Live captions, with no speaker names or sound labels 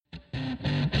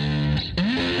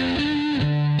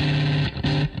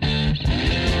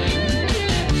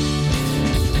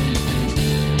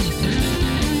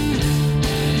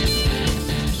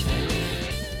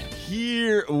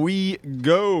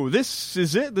This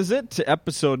is it. This is it. To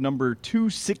episode number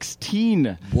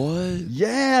 216. What?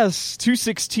 Yes,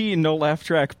 216. No Laugh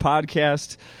Track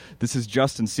podcast. This is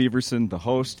Justin Severson, the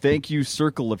host. Thank you,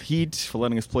 Circle of Heat, for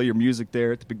letting us play your music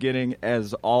there at the beginning.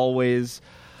 As always,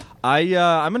 I'm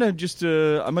gonna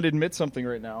admit something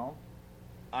right now.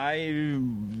 A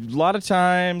lot of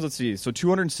times, let's see. So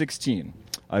 216.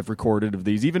 I've recorded of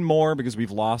these, even more because we've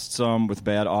lost some with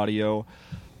bad audio.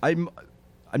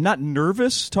 I'm not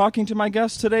nervous talking to my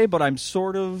guest today, but I'm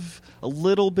sort of a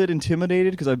little bit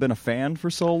intimidated because I've been a fan for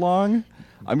so long.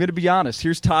 I'm going to be honest.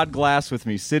 Here's Todd Glass with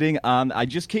me sitting on. I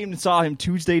just came and saw him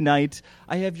Tuesday night.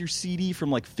 I have your CD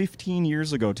from like 15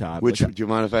 years ago, Todd. Do you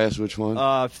mind if I ask which one?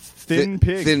 Thin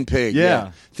Pig. Thin Pig,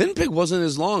 yeah. Thin Pig wasn't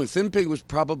as long. Thin Pig was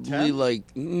probably 10? like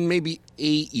maybe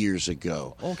 8 years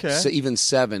ago. Okay. So even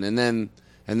 7.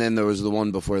 And then there was the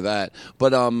one before that.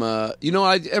 But,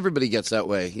 everybody gets that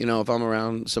way. You know, if I'm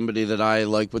around somebody that I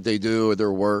like what they do or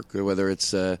their work, or whether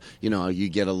it's, you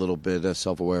get a little bit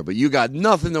self-aware. But you got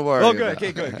nothing to worry about.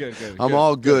 Okay, good. I'm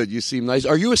all good. You seem nice.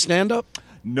 Are you a stand-up?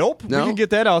 Nope. No? We can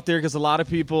get that out there because a lot of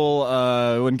people,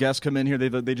 when guests come in here,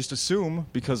 they just assume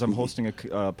because I'm hosting a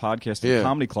podcast at a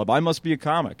comedy club, I must be a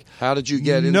comic. How did you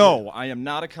get into No, I am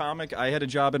not a comic. I had a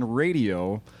job in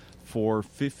radio for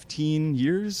 15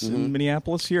 years in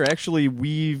Minneapolis here. Actually,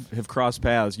 we have crossed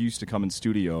paths. You used to come in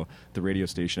studio, the radio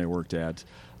station I worked at.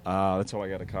 That's how I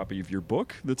got a copy of your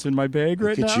book that's in my bag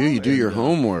right now. Look at you. You do your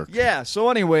homework. Yeah. So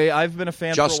anyway, I've been a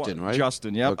fan Justin, for a while. right?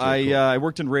 Justin, yep. Okay, cool. I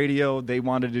worked in radio. They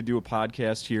wanted to do a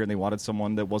podcast here, and they wanted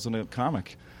someone that wasn't a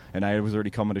comic. And I was already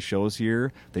coming to shows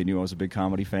here. They knew I was a big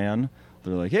comedy fan.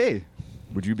 They're like, hey,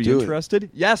 would you be interested?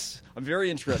 Yes, I'm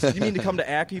very interested. You mean to come to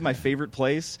Acme, my favorite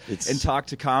place, and talk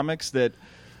to comics that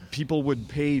people would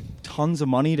pay tons of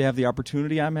money to have the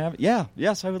opportunity I'm having? Yeah,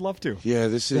 yes, I would love to. Yeah,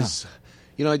 this is...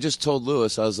 You know, I just told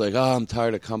Lewis, I was like, I'm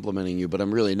tired of complimenting you, but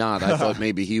I'm really not. I thought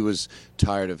maybe he was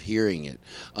tired of hearing it.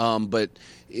 But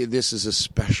this is a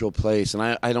special place, and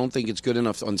I don't think it's good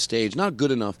enough on stage, not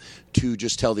good enough to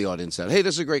just tell the audience that, hey,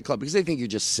 this is a great club, because they think you're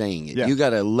just saying it. Yeah. You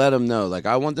got to let them know. Like,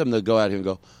 I want them to go out here and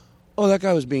go, oh, that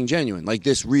guy was being genuine. Like,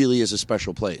 this really is a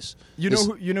special place. You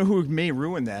know who may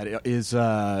ruin that is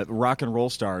rock and roll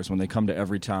stars when they come to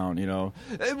every town. You know,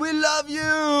 hey, we love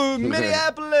you,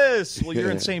 Minneapolis. Well,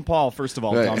 you're in St. Paul, first of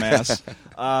all, dumbass.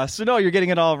 So no, you're getting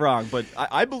it all wrong. But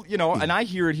I and I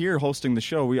hear it here hosting the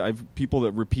show. I have people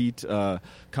that repeat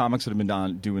comics that have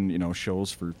been doing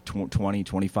shows for 20,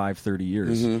 25, 30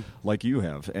 years, like you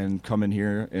have, and come in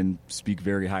here and speak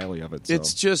very highly of it. So.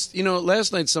 It's just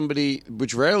last night somebody,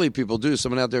 which rarely people do,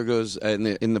 someone out there goes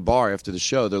in the bar after the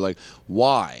show, they're like,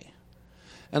 why?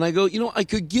 And I go, I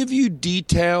could give you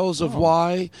details of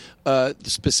why, the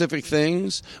specific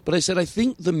things, but I said, I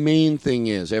think the main thing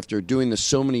is, after doing this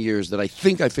so many years, that I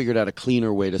think I figured out a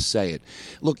cleaner way to say it.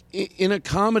 Look, in a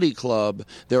comedy club,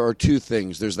 there are two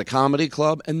things. There's the comedy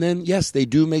club, and then, yes, they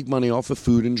do make money off of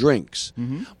food and drinks.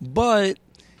 But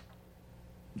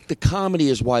the comedy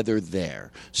is why they're there.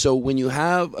 So when you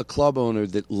have a club owner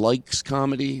that likes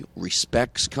comedy,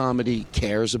 respects comedy,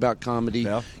 cares about comedy,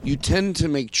 you tend to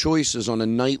make choices on a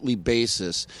nightly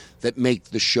basis that make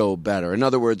the show better. In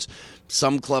other words,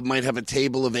 some club might have a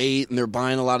table of 8 and they're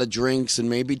buying a lot of drinks and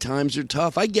maybe times are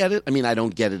tough. I get it. I mean, I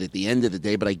don't get it at the end of the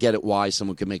day, but I get it why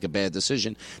someone could make a bad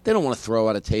decision. They don't want to throw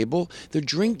out a table. They're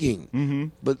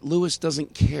drinking. But Lewis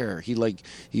doesn't care.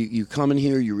 You come in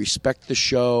here, you respect the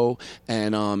show,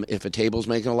 and if a table's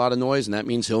making a lot of noise and that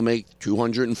means he'll make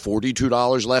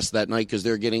 $242 less that night because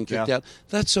they're getting kicked out,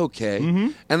 that's okay.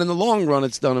 And in the long run,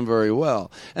 it's done them very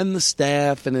well. And the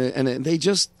staff, and they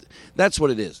just... That's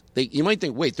what it is. You might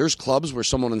think, wait, there's clubs where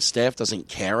someone on staff doesn't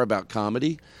care about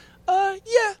comedy?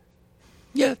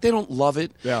 Yeah, they don't love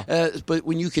it. Yeah. But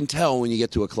when you can tell when you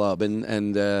get to a club,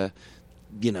 and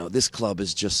this club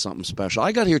is just something special.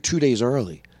 I got here 2 days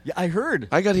early. Yeah, I heard.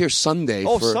 I got here Sunday.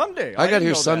 Sunday. I got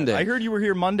here Sunday. I heard you were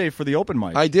here Monday for the open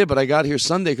mic. I did, but I got here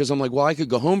Sunday because I'm like, well, I could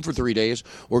go home for 3 days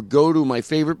or go to my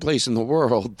favorite place in the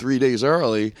world 3 days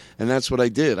early, and that's what I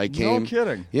did. I came. No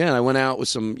kidding. Yeah, and I went out with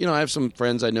some. I have some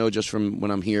friends I know just from when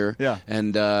I'm here. Yeah.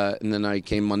 And then I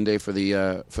came Monday for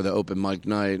the open mic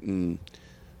night, and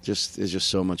it's just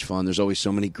so much fun. There's always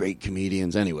so many great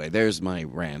comedians. Anyway, there's my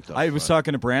rant. I was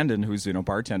talking to Brandon, who's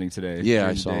bartending today. Yeah,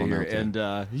 I saw him here, out there.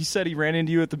 and he said he ran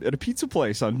into you at a pizza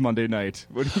place on Monday night.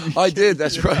 I did.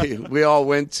 That's right. We all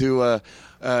went to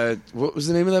what was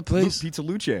the name of that place? Pizza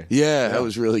Luce. Yeah, that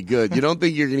was really good. You don't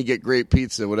think you're going to get great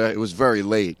pizza. It was very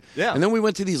late. Yeah. And then we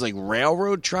went to these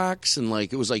railroad tracks, and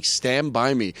it was like Stand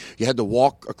By Me. You had to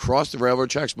walk across the railroad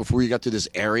tracks before you got to this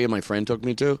area my friend took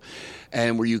me to,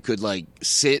 and where you could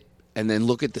sit and then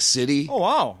look at the city. Oh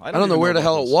wow! I don't know where the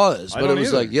hell it was, but it was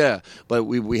either. like, yeah. But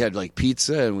we had like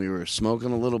pizza, and we were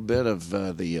smoking a little bit of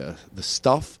the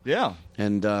stuff. Yeah.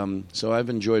 And so I've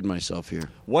enjoyed myself here.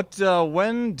 What?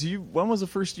 When was the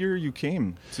first year you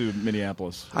came to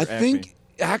Minneapolis? I think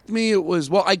Acme, it was,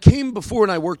 well, I came before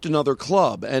and I worked another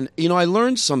club. And, I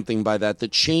learned something by that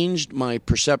changed my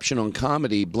perception on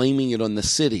comedy, blaming it on the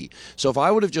city. So if I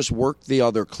would have just worked the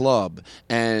other club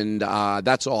and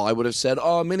that's all, I would have said,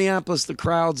 oh, Minneapolis, the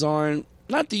crowds aren't.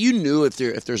 Not that you knew if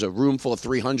there's a room full of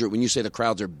 300 when you say the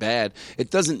crowds are bad. It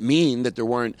doesn't mean that there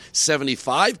weren't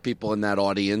 75 people in that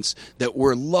audience that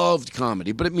loved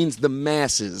comedy, but it means the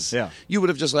masses. Yeah. You would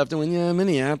have just left and went, yeah,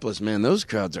 Minneapolis, man, those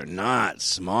crowds are not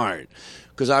smart.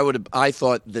 Because I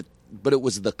thought that, but it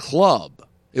was the club.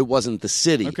 It wasn't the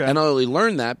city. Okay. And I only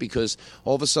learned that because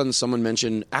all of a sudden someone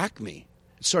mentioned Acme.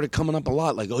 It started coming up a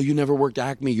lot, like, oh, you never worked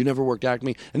Acme,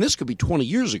 and this could be 20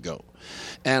 years ago.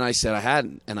 And I said I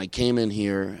hadn't, and I came in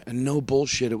here, and no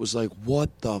bullshit, it was like,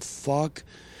 what the fuck?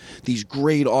 These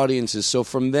great audiences. So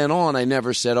from then on, I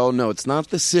never said, oh, no, it's not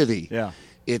the city. Yeah.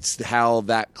 It's how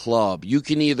that club. You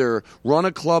can either run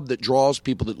a club that draws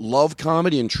people that love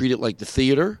comedy and treat it like the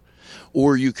theater,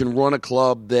 or you can run a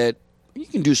club that you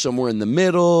can do somewhere in the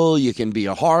middle. You can be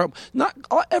not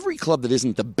every club that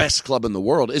isn't the best club in the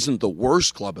world isn't the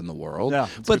worst club in the world. Yeah,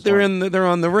 but they're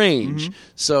on the range,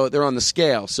 so they're on the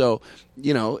scale. So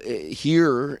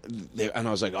here, and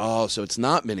I was like, oh, so it's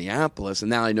not Minneapolis, and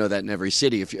now I know that in every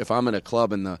city. If I'm in a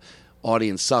club and the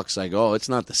audience sucks, I go, oh, it's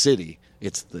not the city,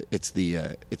 it's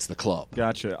the club.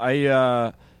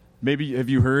 Gotcha. Maybe have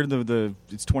you heard of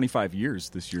it's 25 years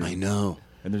this year? I know.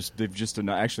 And they've just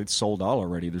actually it's sold out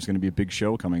already. There's going to be a big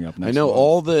show coming up next I know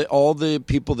month. all the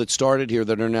people that started here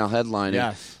that are now headlining.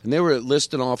 Yes. And they were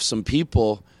listing off some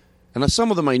people, and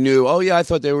some of them I knew. Oh yeah, I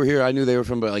thought they were here. I knew they were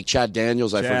from, like Chad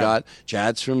Daniels. I forgot.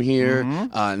 Chad's from here,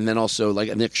 and then also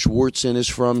like Nick Schwartzen is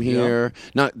from here.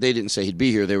 Not they didn't say he'd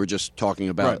be here. They were just talking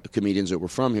about the comedians that were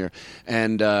from here,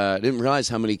 and I didn't realize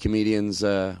how many comedians.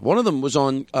 One of them was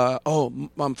on.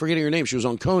 I'm forgetting her name. She was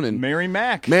on Conan. Mary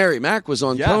Mack. Mary Mack was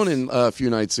on Conan a few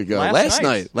nights ago. Last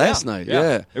night.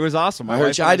 Yeah. It was awesome.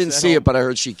 I didn't see it, but I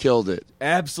heard she killed it.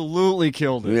 Absolutely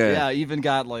killed it. Yeah. Even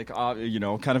got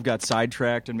kind of got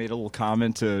sidetracked and made a little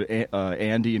comment to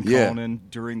Andy and Conan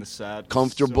during the set.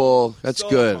 Comfortable. That's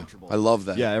good. Comfortable. I love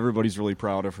that. Yeah, everybody's really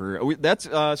proud of her. That's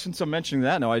since I'm mentioning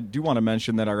that now, I do want to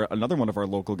mention that another one of our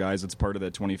local guys that's part of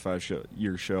that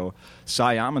 25-year show,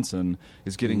 Cy Amundsen,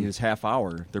 is getting his half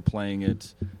hour. They're playing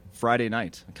it Friday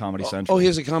night at Comedy Central. Oh, he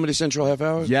has a Comedy Central half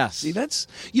hour? Yes. See, that's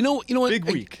you know what? Big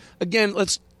week. Again,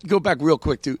 let's go back real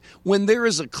quick to when there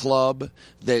is a club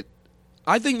that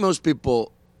I think most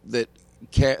people that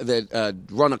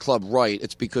run a club right,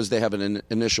 it's because they have an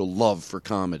initial love for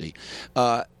comedy.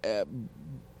 But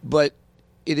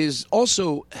it is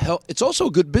also it's also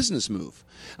a good business move.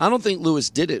 I don't think Lewis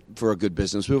did it for a good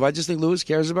business move. I just think Lewis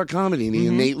cares about comedy, and he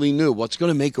innately knew what's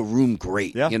going to make a room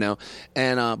great. Yeah.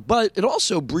 And but it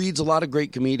also breeds a lot of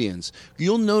great comedians.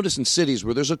 You'll notice in cities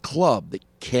where there's a club that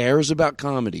cares about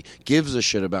comedy, gives a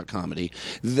shit about comedy,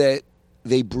 that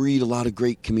they breed a lot of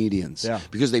great comedians. Yeah.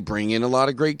 Because they bring in a lot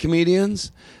of great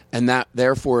comedians. And that,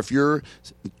 therefore, if you're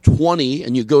 20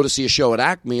 and you go to see a show at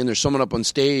Acme and there's someone up on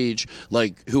stage,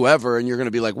 like whoever, and you're going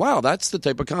to be like, wow, that's the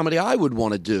type of comedy I would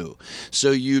want to do. So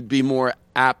you'd be more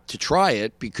apt to try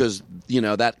it because,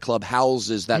 that club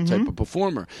houses that type of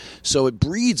performer. So it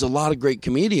breeds a lot of great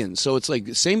comedians. So it's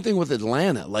like, same thing with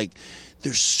Atlanta. Like,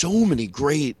 there's so many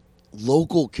great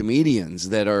local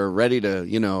comedians that are ready to,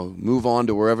 move on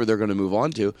to wherever they're going to move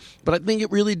on to. But I think it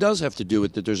really does have to do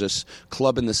with that there's this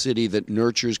club in the city that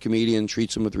nurtures comedians,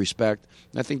 treats them with respect.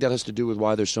 And I think that has to do with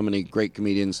why there's so many great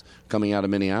comedians coming out of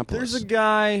Minneapolis. There's a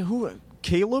guy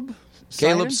Caleb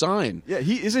Sign. Yeah,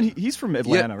 he's from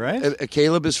Atlanta, right?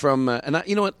 Caleb is from, and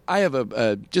you know what? I have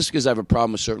just because I have a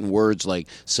problem with certain words like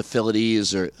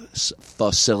facilities or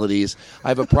facilities. I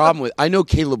have a problem with. I know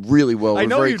Caleb really well. We're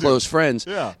very close friends,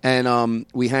 and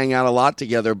we hang out a lot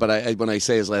together. But when I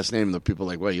say his last name, the people are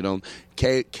like, well, you don't.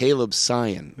 Caleb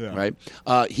Sign, right?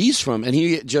 He's from, and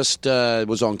he just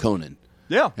was on Conan.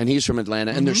 Yeah. And he's from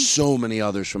Atlanta, and there's so many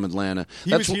others from Atlanta.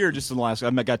 He was here just in the last.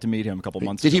 I got to meet him a couple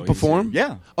months ago. Did he perform?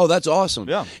 Yeah. Oh, that's awesome.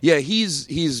 Yeah. Yeah,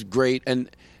 he's great, and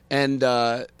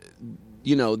there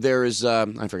is.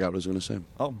 I forgot what I was going to say.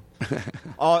 Oh.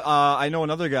 I know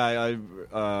another guy.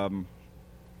 Who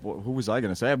was I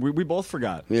going to say? We both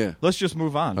forgot. Yeah. Let's just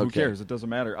move on. Okay. Who cares? It doesn't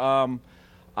matter. I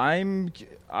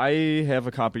have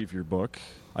a copy of your book.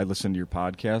 I listened to your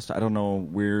podcast. I don't know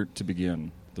where to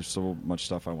begin. There's so much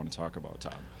stuff I want to talk about,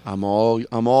 Tom. I'm all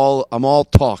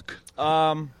talk.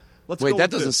 let's Wait, go that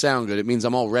with doesn't this. sound good. It means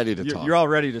I'm all ready to talk. You're all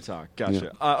ready to talk.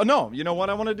 Gotcha. No, you know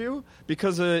what I want to do?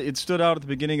 Because it stood out at the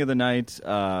beginning of the night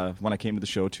when I came to the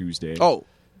show Tuesday. Oh,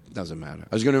 doesn't matter.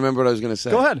 I was going to remember what I was going to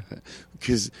say. Go ahead.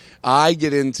 Because I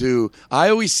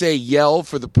always say yell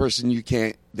for the person you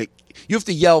can't. You have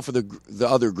to yell for the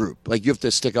other group. Like, you have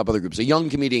to stick up other groups. A young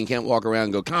comedian can't walk around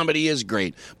and go, comedy is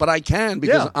great. But I can,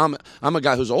 because I'm a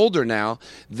guy who's older now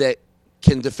that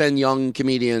can defend young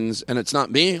comedians, and it's not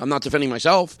me. I'm not defending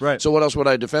myself. Right. So what else would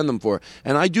I defend them for?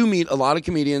 And I do meet a lot of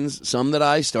comedians, some that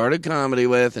I started comedy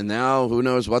with, and now who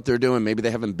knows what they're doing. Maybe they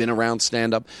haven't been around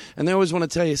stand-up. And they always want to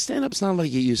tell you, stand-up's not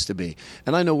like it used to be.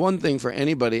 And I know one thing for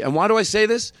anybody. And why do I say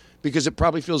this? Because it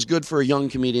probably feels good for a young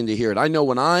comedian to hear it. I know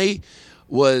when I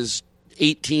was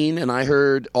 18 and I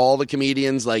heard all the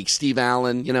comedians like Steve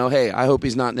Allen, hey, I hope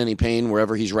he's not in any pain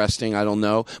wherever he's resting, I don't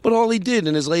know. But all he did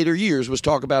in his later years was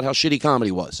talk about how shitty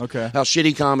comedy was. Okay. How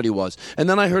shitty comedy was. And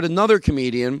then I heard another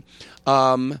comedian,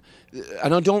 and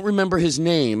I don't remember his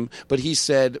name, but he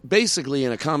said basically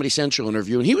in a Comedy Central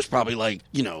interview, and he was probably like,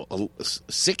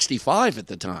 65 at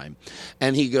the time.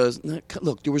 And he goes,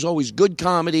 look, there was always good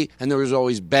comedy and there was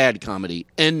always bad comedy.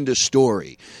 End of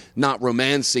story. Not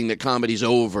romancing that comedy's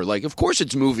over. Like, of course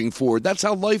it's moving forward. That's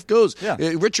how life goes. Yeah.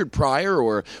 Richard Pryor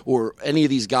or any of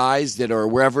these guys that are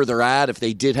wherever they're at, if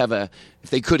they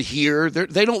could hear,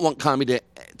 they don't want comedy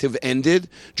to have ended.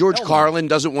 George Carlin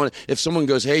doesn't want. If someone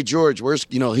goes, "Hey George, where's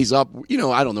he's up?"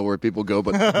 I don't know where people go,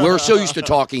 but we're so used to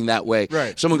talking that way.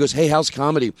 Right. Someone goes, "Hey, how's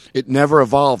comedy?" It never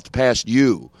evolved past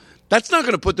you. That's not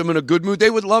going to put them in a good mood. They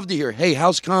would love to hear, hey,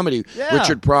 how's comedy? Yeah.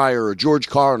 Richard Pryor or George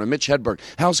Carlin or Mitch Hedberg.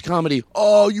 How's comedy?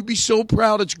 Oh, you'd be so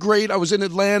proud. It's great. I was in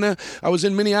Atlanta. I was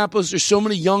in Minneapolis. There's so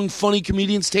many young, funny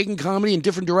comedians taking comedy in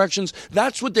different directions.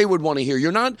 That's what they would want to hear.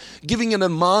 You're not giving an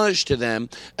homage to them.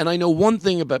 And I know one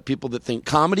thing about people that think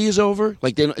comedy is over,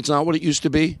 like it's not what it used to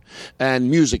be, and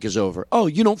music is over. Oh,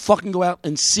 you don't fucking go out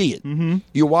and see it. Mm-hmm.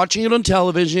 You're watching it on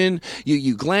television.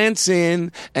 You glance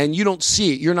in, and you don't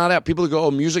see it. You're not out. People go,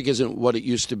 oh, music isn't what it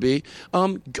used to be.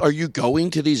 Are you going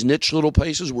to these niche little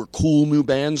places where cool new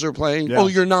bands are playing? Yeah. Oh,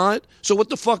 you're not? So what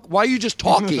the fuck? Why are you just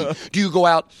talking? Do you go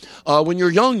out, when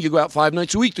you're young, you go out 5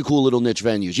 nights a week to cool little niche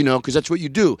venues, because that's what you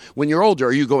do. When you're older,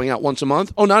 are you going out once a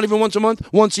month? Oh, not even once a month?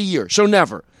 Once a year. So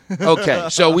never. Okay,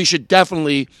 so we should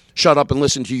definitely shut up and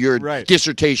listen to your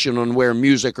dissertation on where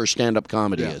music or stand-up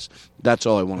comedy is. That's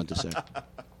all I wanted to say.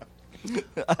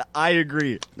 I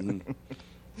agree.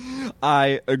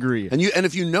 I agree. And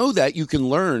if you know that, you can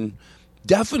learn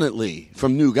definitely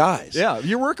from new guys. Yeah,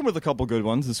 you're working with a couple good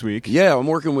ones this week. Yeah, I'm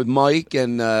working with Mike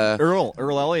and Earl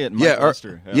Elliott and Mike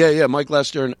Lester. Yeah, Mike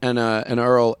Lester and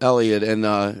Earl Elliott, and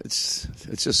it's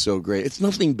just so great. It's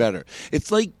nothing better.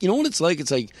 It's like, you know what it's like?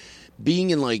 It's like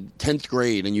being in like 10th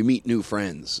grade and you meet new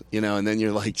friends, and then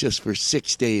you're like just for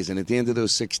 6 days, and at the end of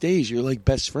those 6 days, you're like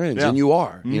best friends, and you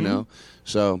are,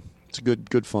 So it's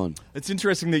good fun. It's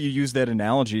interesting that you use that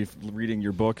analogy reading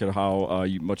your book and how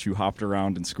much you hopped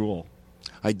around in school.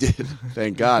 I did.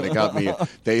 Thank God. It got me.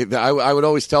 I would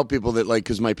always tell people that, like,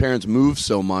 because my parents moved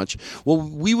so much, well,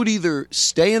 we would either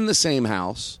stay in the same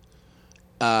house,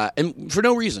 and for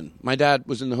no reason. My dad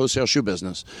was in the wholesale shoe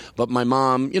business, but my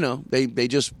mom, they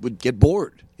just would get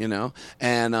bored.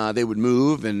 And they would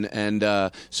move, and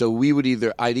so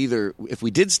I'd either, if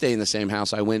we did stay in the same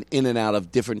house, I went in and out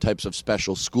of different types of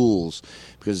special schools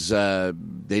because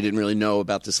they didn't really know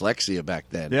about dyslexia back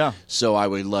then. Yeah. So I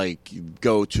would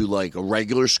go to a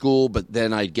regular school, but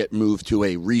then I'd get moved to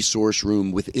a resource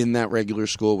room within that regular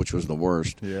school, which was the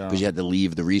worst because you had to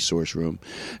leave the resource room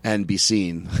and be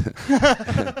seen.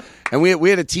 And we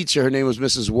had a teacher. Her name was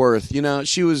Mrs. Worth.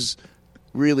 She was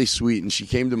really sweet, and she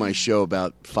came to my show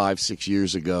about 5-6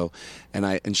 years ago,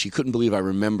 and she couldn't believe I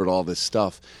remembered all this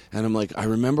stuff. And I'm like, I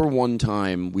remember one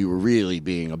time we were really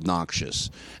being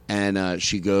obnoxious, and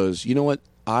she goes, you know what?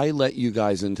 I let you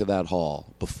guys into that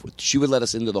hall. She would let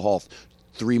us into the hall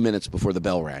 3 minutes before the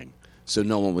bell rang, so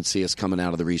no one would see us coming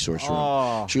out of the resource room.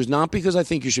 Oh. She goes, not because I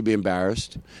think you should be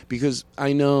embarrassed, because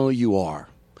I know you are.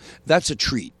 That's a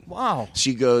treat. Wow.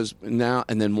 She goes, now,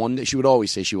 and then one day, she would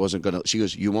always say she wasn't going to, she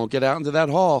goes, you won't get out into that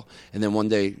hall. And then one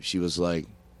day she was like,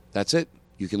 that's it.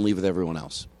 You can leave with everyone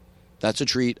else. That's a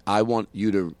treat. I want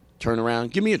you to turn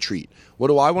around. Give me a treat. What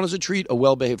do I want as a treat? A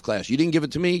well-behaved class. You didn't give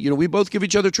it to me. We both give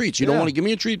each other treats. You don't want to give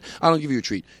me a treat? I don't give you a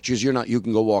treat. She goes, you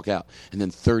can go walk out. And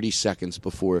then 30 seconds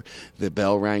before the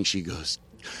bell rang, she goes,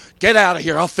 get out of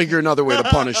here. I'll figure another way to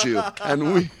punish you.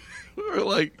 And we were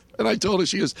like, and I told her,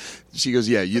 she goes,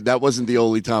 yeah, that wasn't the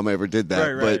only time I ever did that.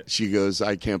 Right. But she goes,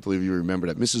 I can't believe you remember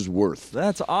that. Mrs. Worth.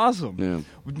 That's awesome. Yeah.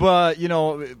 But,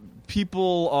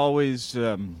 people always,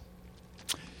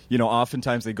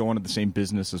 oftentimes they go into the same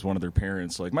business as one of their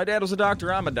parents. Like, my dad was a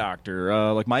doctor, I'm a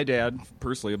doctor. Like, my dad,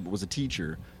 personally, was a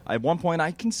teacher. At one point,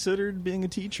 I considered being a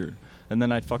teacher. And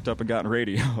then I fucked up and got in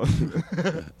radio.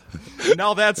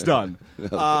 Now that's done.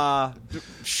 Wholesale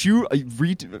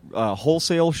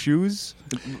shoes?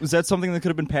 Was that something that could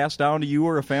have been passed down to you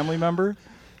or a family member?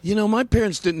 My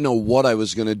parents didn't know what I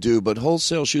was going to do, but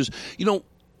wholesale shoes,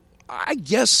 I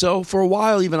guess so. For a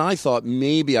while, even I thought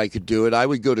maybe I could do it. I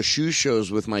would go to shoe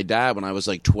shows with my dad when I was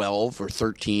like 12 or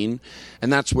 13,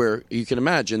 and that's where you can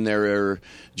imagine there are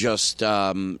just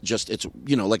it's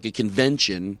like a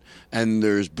convention, and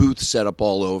there's booths set up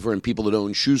all over, and people that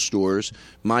own shoe stores.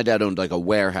 My dad owned like a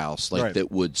warehouse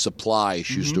that would supply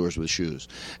shoe stores with shoes,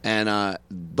 and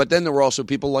but then there were also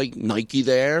people like Nike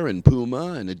there, and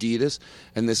Puma and Adidas,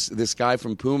 and this guy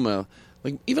from Puma.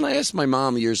 Like, even I asked my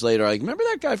mom years later, remember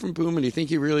that guy from Puma? Do you think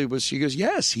he really was? She goes,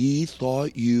 yes, he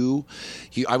thought you.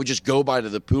 I would just go by to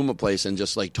the Puma place and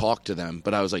just, talk to them.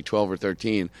 But I was, 12 or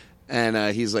 13.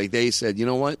 And he's like, they said, you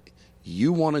know what?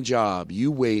 You want a job.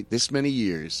 You wait this many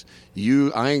years.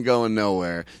 I ain't going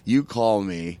nowhere. You call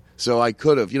me. So I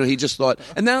could have. He just thought.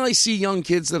 And now I see young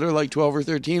kids that are 12 or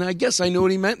 13. I guess I know what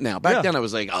he meant now. Back then I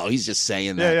was like, oh, he's just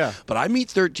saying that. Yeah. But I meet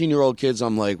 13-year-old kids.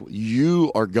 I'm like,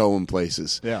 you are going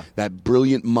places. Yeah. That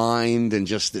brilliant mind and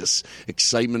just this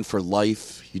excitement for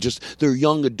life. They're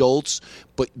young adults,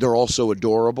 but they're also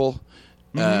adorable.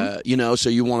 So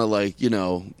you want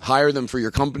to hire them for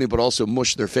your company, but also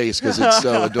mush their face because it's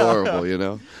so adorable,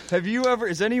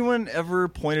 Has anyone ever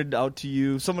pointed out to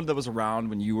you, someone that was around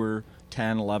when you were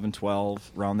 10, 11,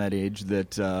 12, around that age,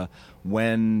 that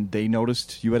when they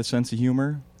noticed you had a sense of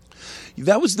humor?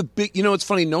 That was the big, it's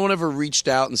funny, no one ever reached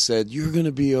out and said, you're going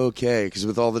to be okay, because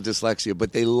with all the dyslexia,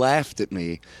 but they laughed at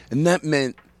me, and that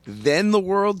meant then the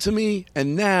world to me,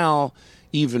 and now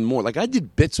even more. I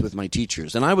did bits with my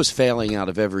teachers, and I was failing out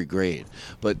of every grade.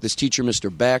 But this teacher,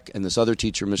 Mr. Beck, and this other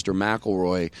teacher, Mr.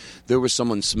 McElroy, there was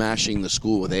someone smashing the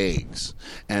school with eggs.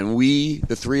 And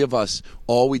the three of us,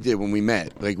 all we did when we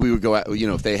met, we would go out,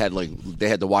 if they had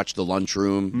to watch the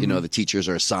lunchroom, the teachers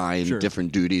are assigned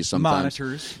different duties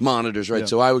sometimes. Monitors, right? Yeah.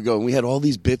 So I would go, and we had all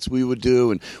these bits we would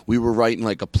do, and we were writing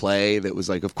a play that was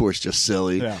of course, just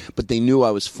silly. Yeah. But they knew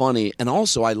I was funny, and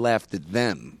also I laughed at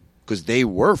them because they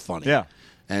were funny. Yeah.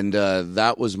 And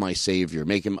that was my savior.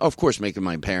 Making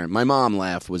my mom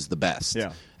laugh was the best.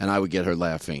 Yeah. And I would get her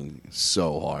laughing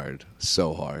so hard.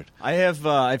 I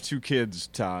have two kids,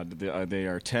 Todd. They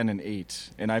are 10 and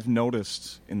 8. And I've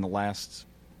noticed in the last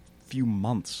few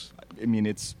months,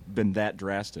 it's been that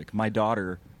drastic. My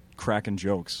daughter cracking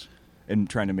jokes and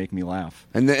trying to make me laugh.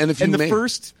 And the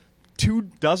first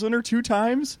 24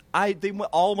 times, they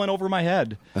all went over my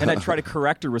head, and I tried to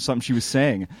correct her with something she was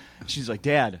saying. She's like,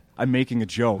 "Dad, I'm making a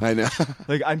joke." I know.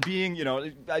 I'm being,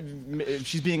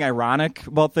 she's being ironic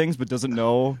about things, but doesn't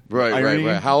know. Irony.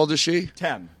 Right. How old is she?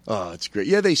 10. Oh, that's great.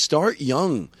 Yeah, they start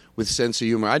young with sense of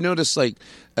humor. I noticed,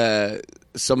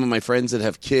 some of my friends that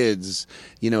have kids,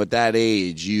 at that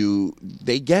age,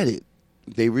 they get it.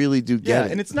 They really do get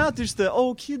it. And it's not just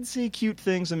kids say cute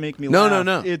things and make me laugh.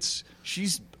 No. It's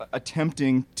she's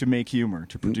attempting to make humor,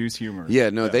 to produce humor. Yeah,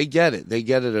 they get it. They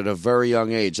get it at a very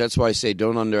young age. That's why I say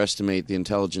don't underestimate the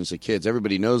intelligence of kids.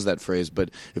 Everybody knows that phrase, but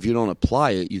if you don't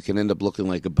apply it, you can end up looking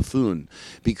like a buffoon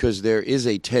because there is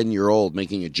a 10-year-old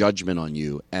making a judgment on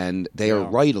you, and they are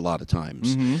right a lot of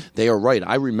times. Mm-hmm. They are right.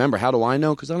 I remember. How do I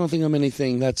know? Because I don't think I'm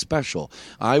anything that special.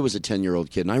 I was a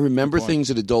 10-year-old kid, and I remember things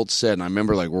that adults said, and I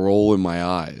remember rolling my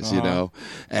eyes,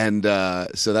 and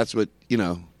so that's what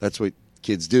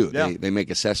kids do. Yeah. They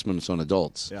make assessments on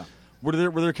adults. Yeah. Were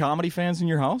there comedy fans in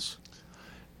your house?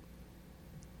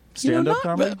 Stand-up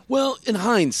comedy? Well, in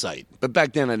hindsight, but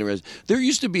back then I didn't realize. There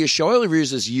used to be a show. I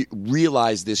only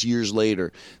realized this years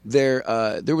later. There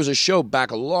was a show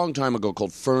back a long time ago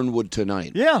called Fernwood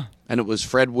Tonight. Yeah. And it was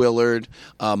Fred Willard,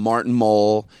 Martin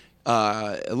Mull,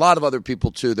 a lot of other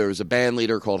people too. There was a band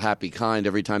leader called Happy Kind.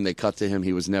 Every time they cut to him,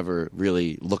 he was never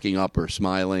really looking up or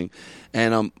smiling.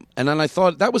 And then I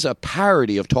thought that was a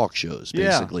parody of talk shows,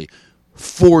 basically.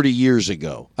 40 years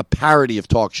ago, a parody of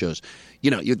talk shows.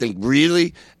 You'd think,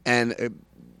 really? And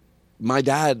my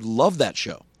dad loved that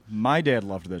show. My dad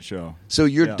loved that show. So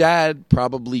your dad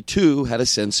probably, too, had a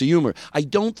sense of humor. I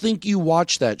don't think you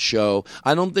watched that show.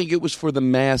 I don't think it was for the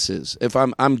masses, if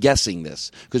I'm guessing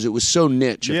this, because it was so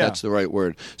niche, if that's the right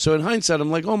word. So in hindsight,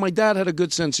 I'm like, my dad had a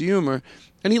good sense of humor.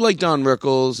 And he liked Don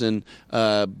Rickles,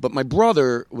 but my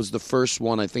brother was the first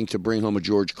one, I think, to bring home a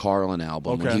George Carlin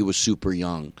album when he was super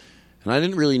young. And I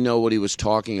didn't really know what he was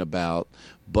talking about,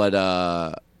 but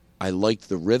I liked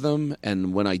the rhythm,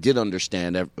 and when I did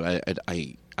understand,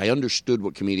 I understood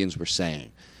what comedians were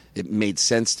saying. it made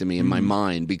sense to me in my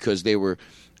mind because they were.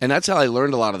 And that's how I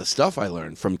learned a lot of the stuff I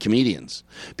learned from comedians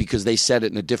because they said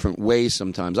it in a different way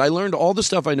sometimes. I learned all the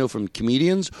stuff I know from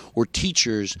comedians or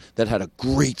teachers that had a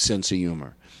great sense of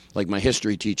humor. Like my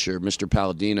history teacher, Mr.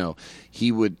 Palladino,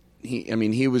 he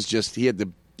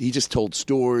just told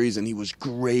stories and he was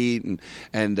great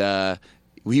and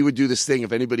he would do this thing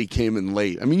if anybody came in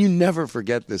late. I mean, you never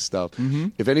forget this stuff.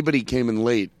 If anybody came in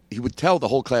late, he would tell the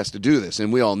whole class to do this,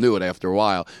 and we all knew it after a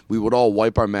while. We would all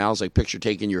wipe our mouths, like picture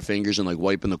taking your fingers and like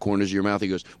wiping the corners of your mouth. He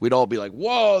goes, we'd all be like,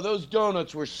 whoa, those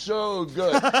donuts were so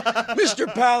good. Mr.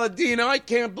 Palladino, I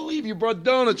can't believe you brought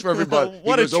donuts for everybody.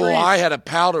 What he goes, a treat. oh, I had a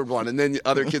powdered one. And then the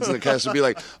other kids in the class would be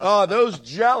like, oh, those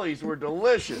jellies were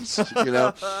delicious, you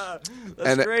know?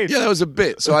 That's great. Yeah, that was a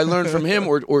bit. So I learned from him,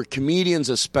 or comedians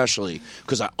especially,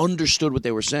 because I understood what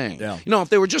they were saying. Yeah. You know, if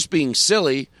they were just being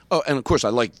silly, and of course I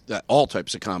liked all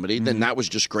types of comedy, then that was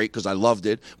just great because I loved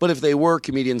it. But if they were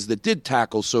comedians that did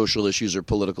tackle social issues or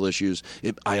political issues,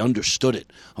 I understood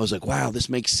it. I was like, wow, this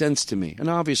makes sense to me. And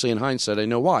obviously in hindsight, I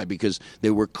know why, because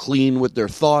they were clean with their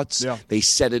thoughts. Yeah. They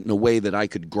said it in a way that I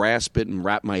could grasp it and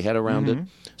wrap my head around it.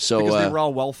 So Because they were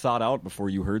all well thought out before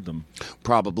you heard them.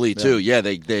 probably too. Yeah,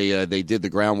 they did the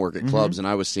groundwork at clubs, and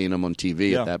I was seeing them on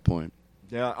TV at that point.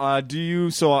 Yeah.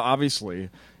 So obviously,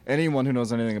 anyone who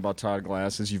knows anything about Todd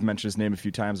Glass, as you've mentioned his name a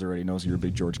few times already, knows you're a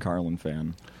big George Carlin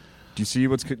fan. Do you see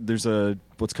what's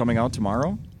coming out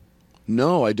tomorrow?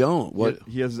 No, I don't. What?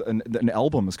 He has an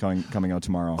album is coming out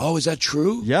tomorrow. Oh, is that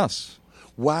true? Yes.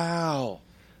 Wow.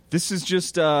 This is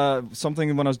just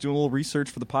something when I was doing a little research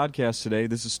for the podcast today.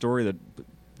 This is a story that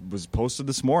was posted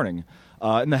this morning.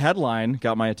 And the headline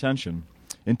got my attention.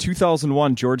 In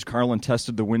 2001, George Carlin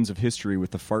tested the winds of history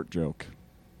with the fart joke.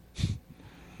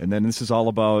 And then this is all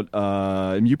about,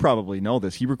 and you probably know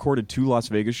this, he recorded 2 Las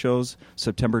Vegas shows,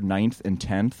 September 9th and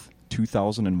 10th,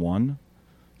 2001.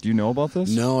 Do you know about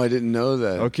this? No, I didn't know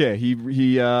that. Okay,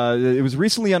 it was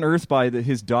recently unearthed by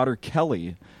his daughter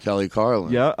Kelly. Kelly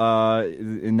Carlin. Yeah,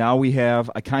 and now we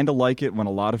have, I Kind of Like It When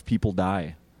a Lot of People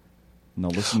Die. Now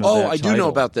listen to that I do title. know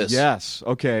about this. Yes,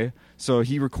 okay. So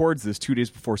he records this 2 days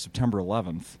before September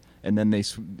 11th, and then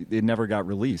it never got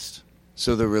released.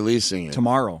 So they're releasing it.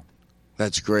 Tomorrow.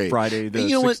 That's great. Friday the And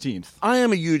you know 16th. What? I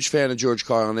am a huge fan of George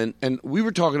Carlin, and we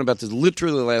were talking about this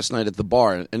literally last night at the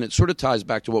bar, and it sort of ties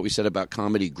back to what we said about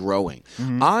comedy growing.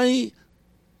 I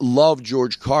love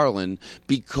George Carlin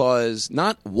because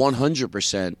not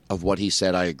 100% of what he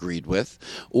said I agreed with,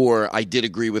 or I did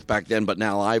agree with back then, but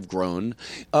now I've grown,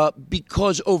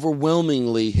 because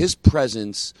overwhelmingly his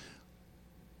presence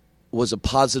was a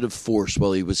positive force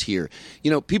while he was here.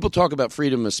 You know, people talk about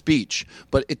freedom of speech,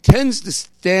 but it tends to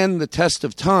stand the test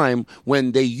of time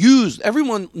when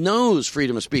everyone knows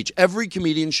freedom of speech. Every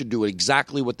comedian should do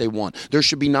exactly what they want. There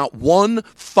should be not one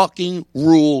fucking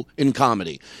rule in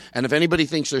comedy. And if anybody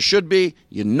thinks there should be,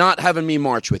 you're not having me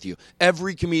march with you.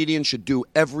 Every comedian should do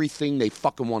everything they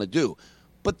fucking want to do.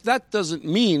 But that doesn't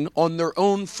mean on their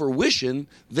own fruition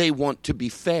they want to be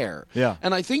fair. Yeah.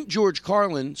 And I think George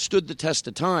Carlin stood the test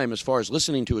of time as far as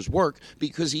listening to his work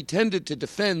because he tended to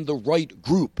defend the right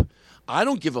group. I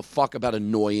don't give a fuck about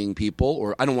annoying people,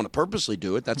 or I don't want to purposely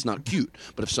do it. That's not cute.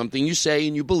 But if something you say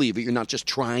and you believe it, you're not just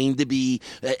trying to be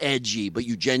edgy, but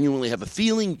you genuinely have a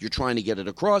feeling, you're trying to get it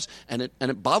across, and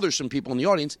it bothers some people in the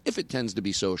audience if it tends to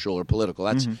be social or political.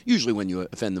 That's usually when you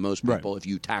offend the most people, if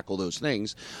you tackle those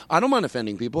things. I don't mind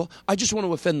offending people. I just want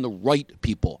to offend the right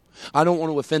people. I don't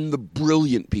want to offend the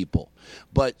brilliant people.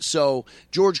 But so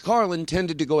George Carlin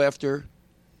tended to go after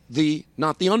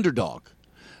not the underdog.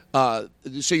 So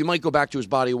you might go back to his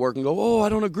body of work and go, oh, I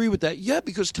don't agree with that. Yeah,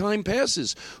 because time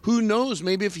passes. Who knows?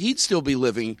 Maybe if he'd still be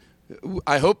living,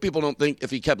 I hope people don't think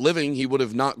if he kept living, he would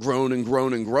have not grown and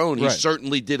grown and grown. He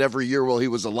certainly did every year while he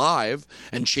was alive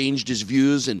and changed his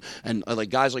views and like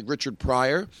guys like Richard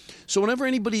Pryor. So whenever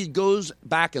anybody goes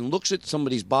back and looks at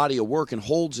somebody's body of work and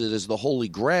holds it as the Holy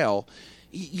Grail,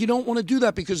 you don't want to do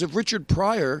that because if Richard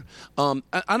Pryor,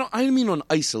 I mean on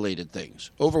isolated things.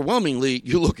 Overwhelmingly,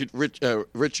 you look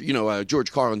at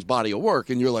George Carlin's body of work,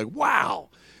 and you're like, wow,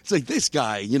 it's like this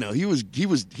guy. You know, he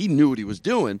knew what he was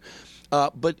doing.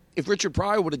 But if Richard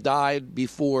Pryor would have died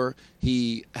before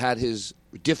he had his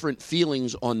different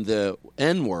feelings on the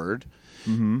N-word,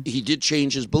 he did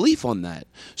change his belief on that.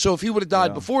 So if he would have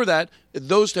died before that,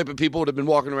 those type of people would have been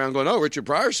walking around going, oh, Richard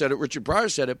Pryor said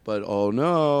it, but oh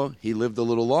no, he lived a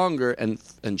little longer and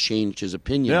changed his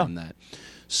opinion on that.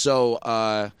 So,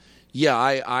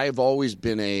 I've always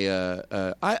been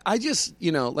I just,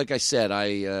 like I said,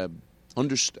 I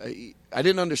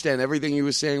didn't understand everything he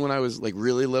was saying when I was like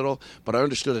really little, but I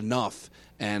understood enough.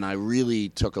 And I really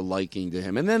took a liking to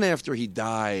him. And then after he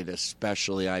died,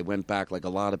 especially, I went back like a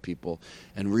lot of people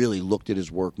and really looked at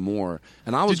his work more.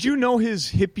 And Did you know his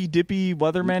hippy-dippy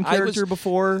weatherman character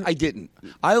before? I didn't.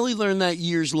 I only learned that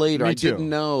years later. Me I too. didn't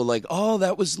know. Like,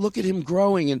 look at him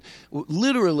growing. And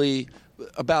literally,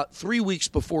 about 3 weeks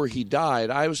before he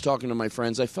died, I was talking to my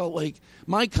friends. I felt like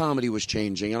my comedy was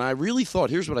changing. And I really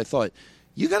thought, here's what I thought.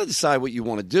 You got to decide what you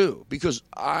want to do, because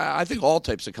I think all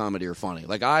types of comedy are funny.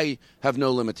 Like, I have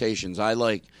no limitations.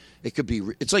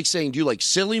 It's like saying, do you like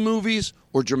silly movies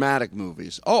or dramatic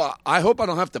movies? Oh, I hope I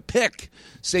don't have to pick.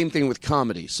 Same thing with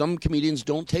comedy. Some comedians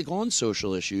don't take on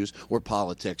social issues or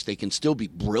politics. They can still be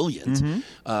brilliant.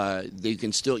 They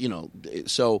can still,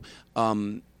 so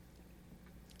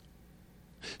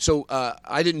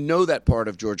I didn't know that part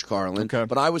of George Carlin,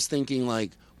 but I was thinking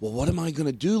like, well, what am I going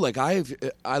to do? Like, I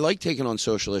like taking on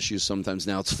social issues sometimes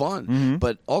now. It's fun.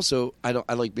 But also, I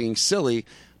like being silly.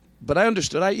 But I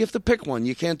understood you have to pick one.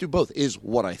 You can't do both, is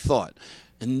what I thought.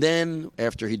 And then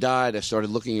after he died, I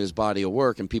started looking at his body of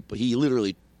work, and he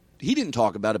didn't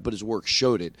talk about it, but his work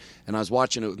showed it. And I was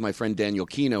watching it with my friend Daniel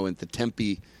Kino at the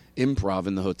Tempe Improv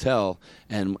in the hotel,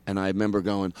 and I remember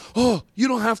going, oh, you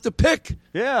don't have to pick.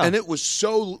 Yeah. And it was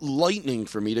so lightning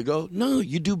for me to go, no,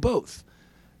 you do both.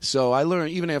 So I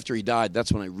learned, even after he died,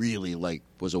 that's when I really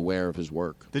was aware of his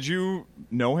work. Did you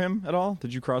know him at all?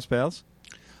 Did you cross paths?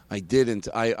 I didn't.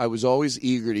 I was always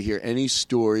eager to hear any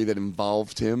story that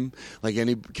involved him, like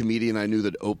any comedian I knew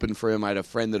that opened for him. I had a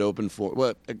friend that opened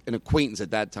an acquaintance at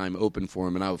that time opened for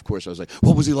him, and I was like,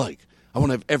 what was he like? I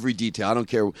want to have every detail. I don't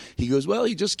care. He goes, well,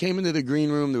 he just came into the green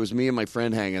room. There was me and my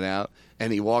friend hanging out,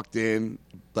 and he walked in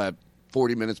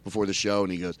 40 minutes before the show,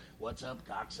 and he goes, what's up,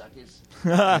 cocksuckers?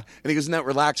 And he goes, and that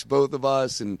relaxed both of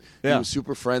us, and he was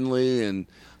super friendly. And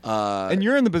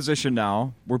you're in the position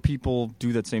now where people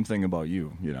do that same thing about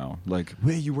you, like,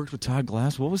 wait, you worked with Todd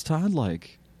Glass? What was Todd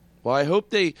like? Well, I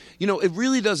hope it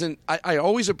really doesn't. I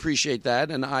always appreciate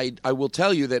that, and I will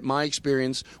tell you that my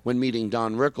experience when meeting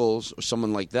Don Rickles or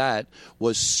someone like that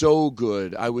was so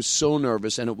good. I was so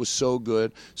nervous, and it was so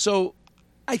good. So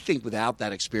I think without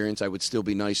that experience, I would still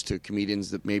be nice to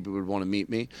comedians that maybe would want to meet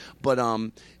me. But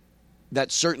that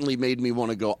certainly made me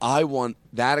want to go, I want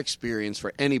that experience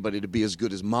for anybody to be as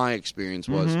good as my experience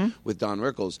was with Don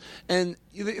Rickles. And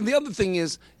the other thing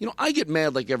is, I get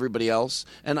mad like everybody else,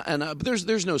 but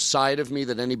there's no side of me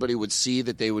that anybody would see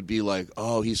that they would be like,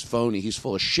 oh, he's phony, he's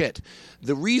full of shit.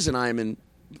 The reason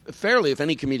if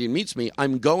any comedian meets me,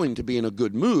 I'm going to be in a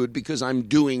good mood because I'm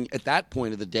doing, at that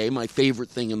point of the day, my favorite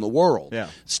thing in the world,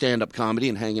 stand-up comedy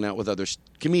and hanging out with other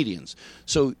comedians.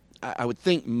 So I would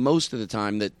think most of the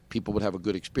time that people would have a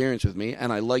good experience with me,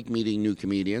 and I like meeting new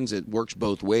comedians. It works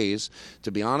both ways.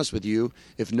 To be honest with you,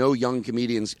 if no young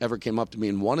comedians ever came up to me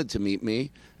and wanted to meet me,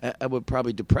 it would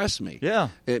probably depress me. Yeah.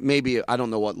 Maybe, I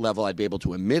don't know what level I'd be able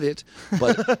to admit it,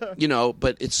 but,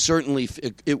 but it certainly,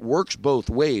 it works both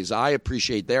ways. I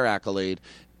appreciate their accolade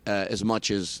as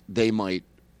much as they might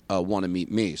want to meet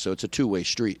me. So it's a two-way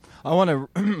street. I want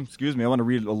to, excuse me, I want to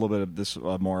read a little bit of this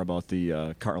more about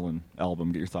the Carlin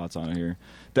album, get your thoughts on it here.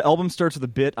 The album starts with a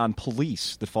bit on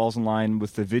police that falls in line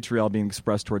with the vitriol being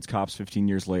expressed towards cops 15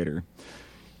 years later.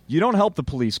 You don't help the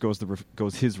police,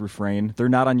 goes his refrain. They're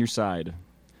not on your side.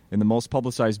 In the most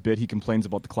publicized bit, he complains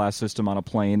about the class system on a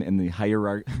plane and the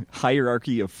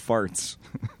hierarchy of farts.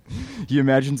 He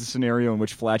imagines a scenario in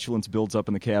which flatulence builds up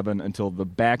in the cabin until the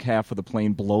back half of the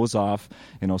plane blows off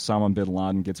and Osama bin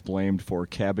Laden gets blamed for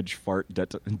cabbage fart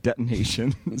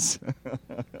detonations.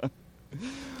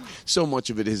 So much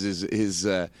of it is his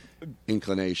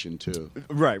inclination, too.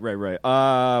 Right.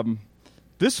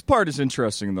 This part is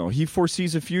interesting, though. He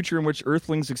foresees a future in which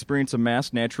Earthlings experience a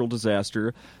mass natural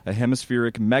disaster, a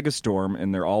hemispheric megastorm,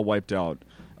 and they're all wiped out,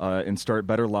 and start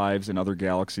better lives in other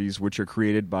galaxies, which are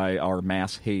created by our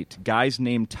mass hate. Guys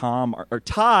named Todd are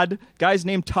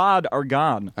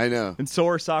gone. I know. And so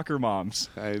are soccer moms.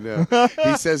 I know.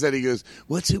 He says that, he goes,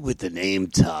 what's it with the name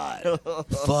Todd?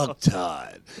 Fuck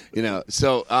Todd.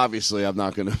 So obviously I'm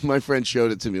not going to, my friend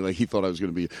showed it to me like he thought I was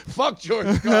going to be, fuck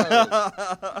George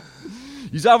Carlin.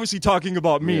 He's obviously talking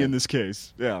about me in this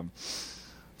case. Yeah.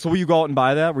 So will you go out and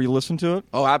buy that? Will you listen to it?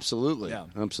 Oh, absolutely. Yeah.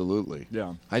 Absolutely.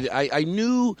 Yeah. I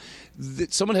knew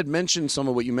that someone had mentioned some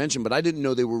of what you mentioned, but I didn't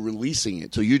know they were releasing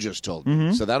it till you just told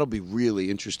me. So that'll be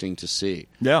really interesting to see.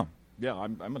 Yeah. Yeah,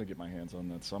 I'm going to get my hands on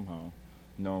that somehow.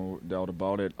 No doubt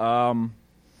about it.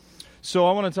 So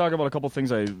I want to talk about a couple things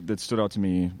that stood out to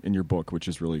me in your book, which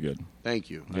is really good. Thank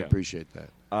you. Yeah. I appreciate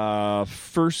that.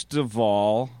 First of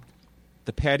all,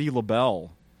 the Patti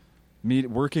LaBelle.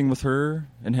 Working with her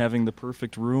and having the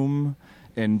perfect room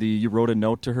and you wrote a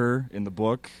note to her in the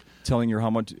book telling her how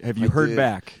much. Have you I heard did.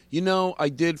 back? You know, I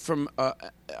did from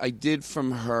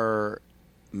her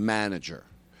manager,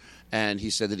 and he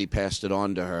said that he passed it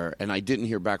on to her, and I didn't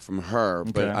hear back from her,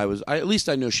 but Okay. at least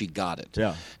I know she got it.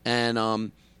 Yeah.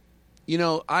 And you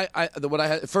know,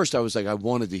 at first I was like, I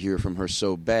wanted to hear from her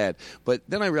so bad, but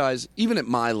then I realized, even at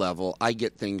my level, I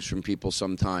get things from people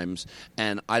sometimes,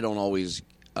 and I don't always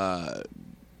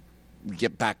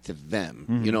get back to them.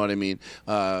 Mm-hmm. You know what I mean?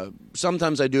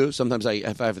 Sometimes I do. Sometimes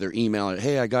if I have their email,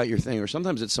 hey, I got your thing, or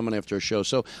sometimes it's someone after a show.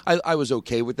 So I was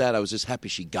okay with that. I was just happy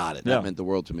she got it. Yeah. That meant the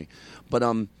world to me. But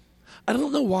I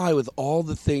don't know why, with all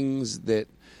the things that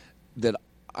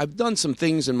I've done some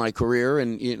things in my career,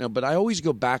 and you know, but I always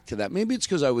go back to that. Maybe it's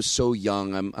because I was so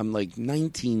young. I'm like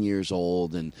 19 years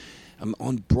old, and I'm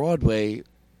on Broadway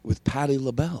with Patti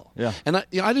LaBelle. Yeah. And I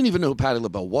didn't even know who Patti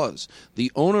LaBelle was.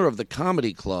 The owner of the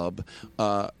comedy club,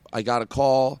 I got a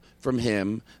call from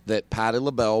him that Patti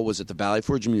LaBelle was at the Valley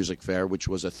Forge Music Fair, which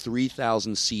was a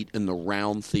 3,000 seat in the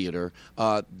Round Theater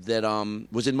that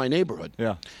was in my neighborhood.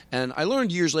 Yeah. And I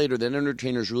learned years later that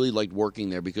entertainers really liked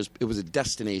working there because it was a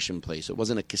destination place. It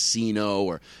wasn't a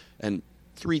casino and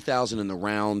 3,000 in the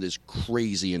Round is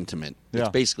crazy intimate. Yeah. It's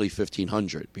basically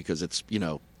 1,500 because it's, you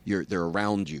know, they're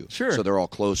around you. Sure. So they're all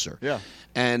closer. Yeah.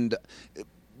 And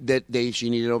she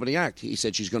needed an opening act. He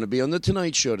said, she's going to be on The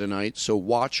Tonight Show tonight, so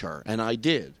watch her. And I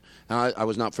did. And I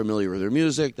was not familiar with her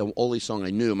music. The only song I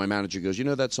knew, my manager goes, you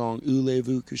know that song,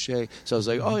 Voulez-vous coucher? So I was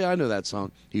like, oh, yeah, I know that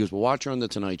song. He goes, well, watch her on The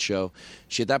Tonight Show.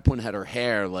 She, at that point, had her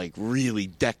hair, like, really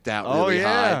decked out really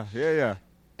high. Yeah.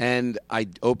 And I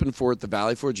opened for her at the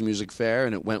Valley Forge Music Fair,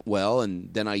 and it went well.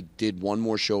 And then I did one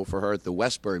more show for her at the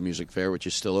Westbury Music Fair, which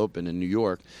is still open in New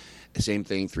York. Same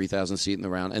thing, 3,000 seat in the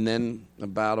Round. And then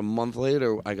about a month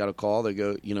later, I got a call. They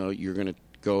go, you know, you're going to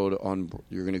go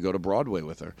to Broadway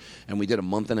with her. And we did a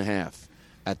month and a half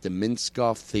at the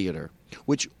Minskoff Theater,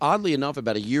 which oddly enough,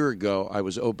 about a year ago, I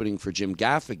was opening for Jim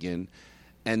Gaffigan.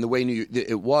 And the way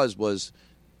it was.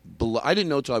 I didn't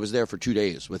know till I was there for 2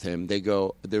 days with him. They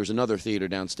go, there's another theater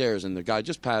downstairs, and the guy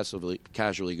just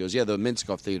casually goes, yeah, the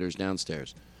Minskoff Theater's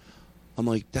downstairs. I'm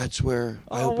like, that's where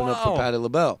I opened up for Patti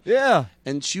LaBelle. Yeah.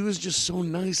 And she was just so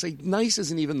nice. Like, nice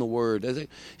isn't even the word.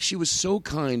 She was so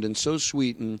kind and so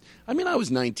sweet. And I mean, I was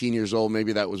 19 years old.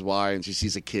 Maybe that was why. And she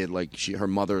sees a kid, like her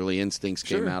motherly instincts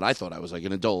came out. I thought I was like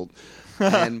an adult.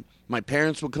 And my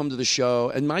parents would come to the show,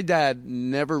 and my dad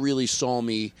never really saw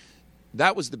me.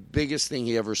 That was the biggest thing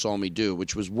he ever saw me do,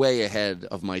 which was way ahead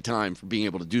of my time for being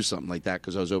able to do something like that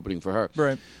because I was opening for her.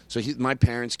 Right. So my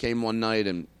parents came one night,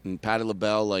 and Patti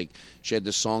LaBelle, like, she had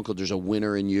this song called There's a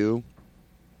Winner in You.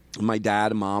 And my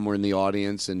dad and mom were in the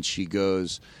audience, and she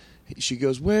goes,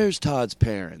 where's Todd's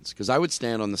parents? Because I would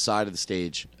stand on the side of the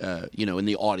stage, you know, in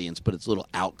the audience, but it's a little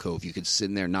alcove. You could sit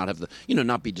in there and not have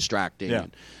not be distracting,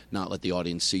 and not let the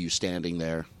audience see you standing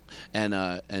there. And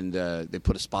they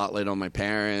put a spotlight on my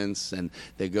parents, and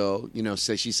they go, you know,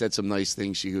 she said some nice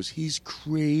things. She goes, he's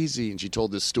crazy, and she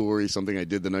told this story, something I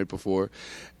did the night before,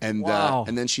 and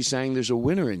and then she sang, There's a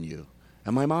Winner in You.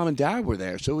 And my mom and dad were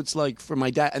there, so it's like for my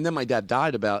dad, and then my dad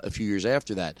died about a few years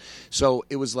after that. So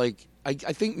it was like I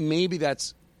think maybe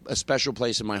that's a special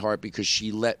place in my heart because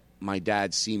she let my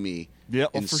dad see me. Yeah,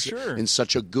 for sure. In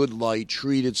such a good light,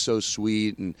 treated so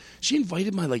sweet. And she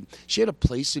invited she had a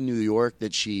place in New York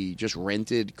that she just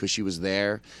rented because she was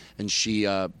there. And she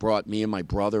brought me and my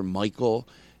brother, Michael,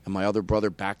 and my other brother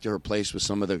back to her place with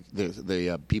some of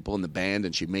the people in the band.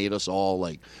 And she made us all,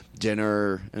 like,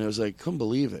 dinner. And I was like, couldn't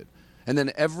believe it. And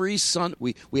then every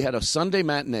we had a Sunday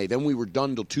matinee. Then we were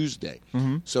done till Tuesday.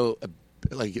 Mm-hmm. So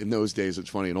like in those days,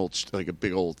 it's funny, a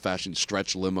big old-fashioned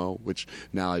stretch limo, which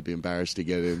now I'd be embarrassed to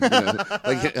get in. You know?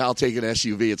 Like, I'll take an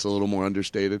SUV; it's a little more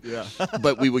understated. Yeah.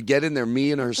 But we would get in there.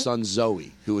 Me and her son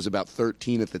Zoe, who was about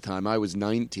 13 at the time, I was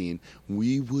 19.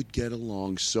 We would get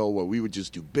along so well. We would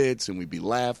just do bits, and we'd be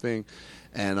laughing,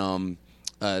 and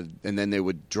then they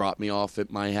would drop me off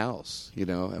at my house, you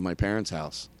know, at my parents'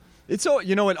 house. It's so,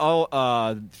 you know,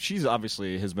 she's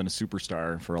obviously has been a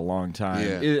superstar for a long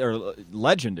time, or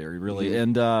legendary, really.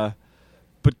 Mm-hmm. And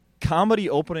but comedy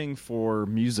opening for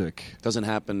music doesn't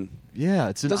happen. Yeah,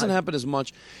 it doesn't happen as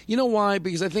much. You know why?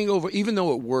 Because I think even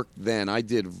though it worked then, I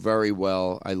did very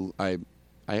well.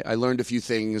 I learned a few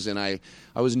things, and I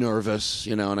was nervous,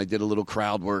 you know, and I did a little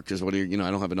crowd work because I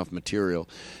don't have enough material,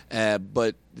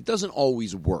 but it doesn't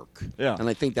always work. Yeah. And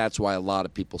I think that's why a lot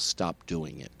of people stop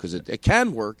doing it because it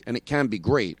can work and it can be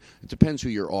great. It depends who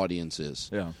your audience is.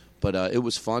 Yeah. But it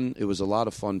was fun. It was a lot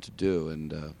of fun to do,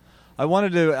 and I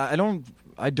wanted to. I don't.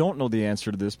 I don't know the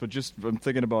answer to this, but just I'm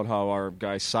thinking about how our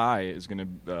guy Cy is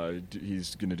going to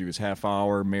he's going to do his half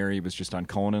hour. Mary was just on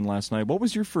Conan last night. What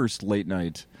was your first late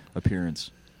night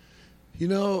appearance? You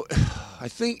know, I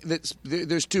think that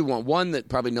there's two. One that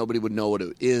probably nobody would know what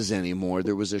it is anymore.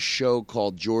 There was a show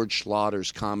called George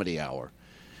Schlotter's Comedy Hour.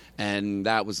 And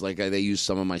that was like they used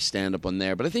some of my stand-up on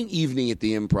there. But I think Evening at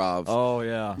the Improv. Oh,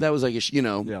 yeah. That was like,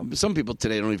 some people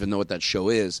today don't even know what that show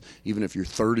is. Even if you're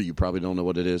 30, you probably don't know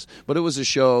what it is. But it was a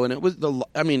show, and it was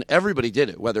everybody did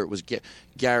it, whether it was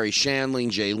Gary Shandling,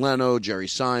 Jay Leno, Jerry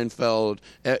Seinfeld,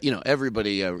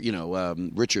 everybody,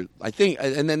 Richard. I think,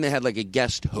 and then they had like a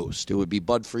guest host. It would be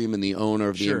Bud Freeman, the owner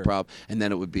of the Improv, and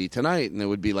then it would be Tonight, and it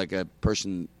would be like a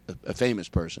famous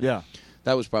person. Yeah.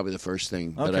 That was probably the first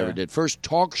thing that I ever did. First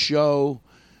talk show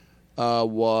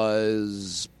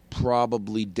was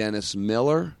probably Dennis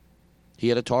Miller. He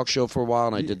had a talk show for a while,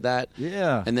 and I did that.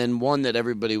 Yeah. And then one that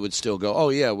everybody would still go, oh,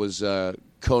 yeah, was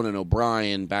Conan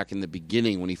O'Brien back in the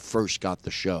beginning when he first got the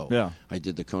show. Yeah. I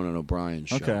did the Conan O'Brien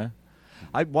show. Okay.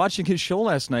 Watching his show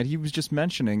last night, he was just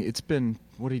mentioning it's been,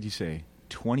 what did he say,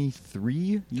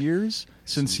 23 years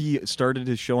since he started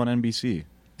his show on NBC.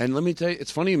 And let me tell you,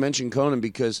 it's funny you mentioned Conan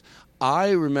because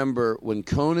I remember when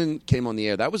Conan came on the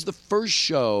air, that was the first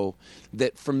show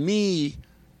that, for me,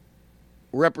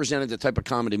 represented the type of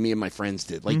comedy me and my friends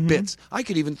did, like bits. I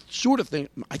could even sort of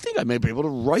think, I think I may be able to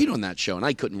write on that show, and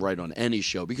I couldn't write on any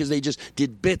show because they just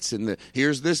did bits. And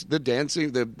here's the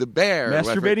dancing, the bear.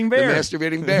 Masturbating bear. The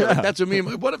masturbating bear. Yeah. Like, that's what me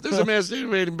and what if there's a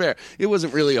masturbating bear? It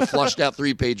wasn't really a flushed out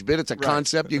 3-page bit. It's a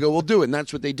concept. You go, we'll do it. And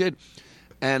that's what they did.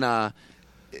 And,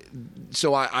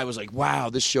 so I was like, wow,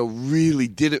 this show really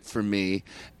did it for me.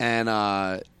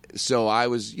 And so I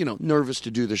was, nervous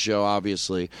to do the show,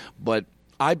 obviously. But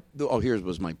here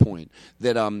was my point,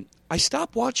 that I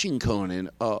stopped watching Conan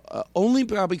only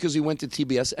probably because he went to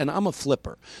TBS, and I'm a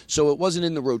flipper. So it wasn't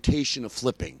in the rotation of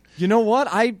flipping. You know what?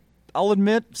 I'll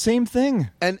admit, same thing.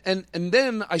 And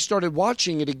then I started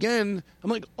watching it again. I'm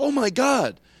like, oh, my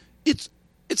God, it's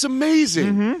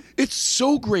amazing. It's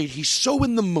so great. He's so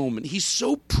in the moment. He's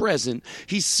so present.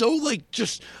 He's so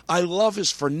I love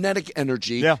his frenetic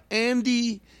energy. Yeah.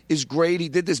 Andy is great. He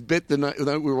did this bit the night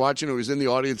we were watching. He was in the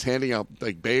audience handing out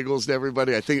like bagels to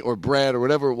everybody, I think, or bread or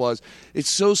whatever it was. It's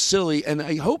so silly. And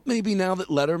I hope maybe now that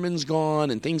Letterman's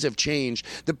gone and things have changed,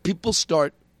 that people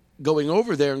start going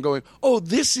over there and going, oh,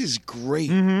 this is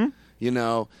great.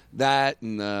 That,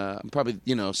 and I'm probably,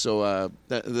 so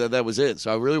that was it.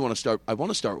 So I really want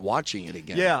to start watching it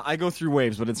again. Yeah, I go through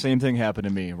waves, but the same thing happened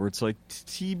to me, where it's like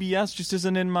TBS just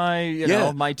isn't in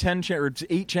my, my 10 or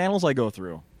 8 channels I go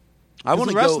through. I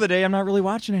want the rest of the day, I'm not really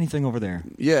watching anything over there.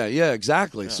 Yeah,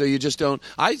 exactly. Yeah. So you just don't.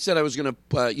 I said I was going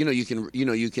to,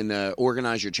 you can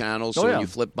organize your channels so when you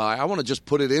flip by, I want to just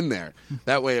put it in there.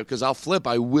 That way, because I'll flip,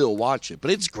 I will watch it.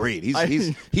 But it's great. He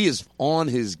is on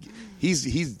his.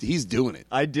 He's doing it.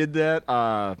 I did that.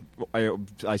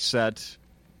 I set.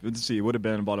 Let's see. It would have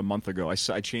been about a month ago.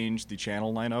 I changed the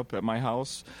channel lineup at my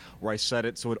house, where I set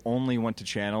it so it only went to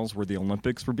channels where the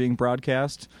Olympics were being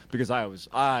broadcast, because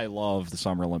I love the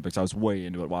Summer Olympics. I was way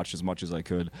into it, watched as much as I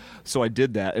could. So I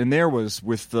did that, and there was,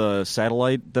 with the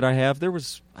satellite that I have, there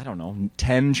was, I don't know,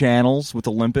 10 channels with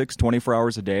Olympics 24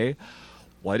 hours a day.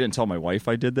 Well, I didn't tell my wife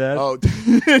I did that. Oh,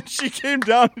 she came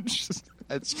down and just.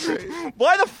 That's great.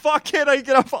 Why the fuck can't I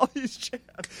get off all these channels?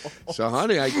 So,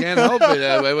 honey, I can't help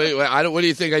it. Wait, what do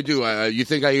you think I do? You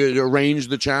think I arrange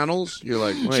the channels? You're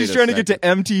like, wait. She's trying to get to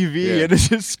MTV and is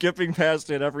just skipping past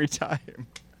it every time.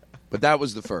 But that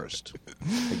was the first.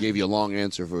 I gave you a long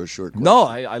answer for a short question. No,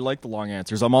 I like the long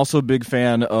answers. I'm also a big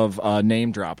fan of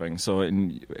name dropping. So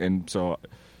so.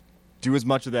 Do as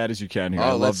much of that as you can here.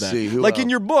 I love that. See. Like in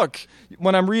your book,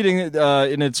 when I'm reading it,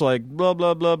 and it's like, blah,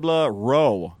 blah, blah, blah,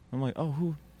 Roe. I'm like, oh,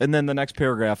 who? And then the next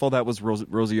paragraph, that was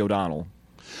Rosie O'Donnell.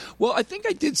 Well, I think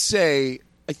I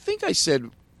said,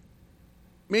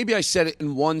 maybe I said it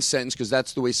in one sentence because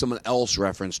that's the way someone else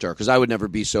referenced her, because I would never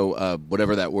be so,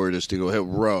 whatever that word is to go, hey,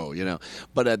 Roe,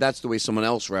 But that's the way someone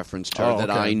else referenced her that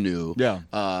I knew. Yeah.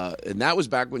 And that was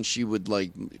back when she would,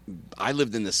 I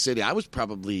lived in the city. I was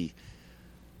probably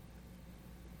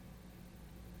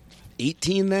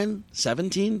 18 then,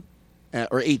 17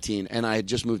 or 18, and I had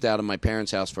just moved out of my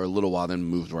parents' house for a little while, then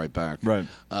moved right back. Right.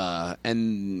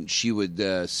 And she would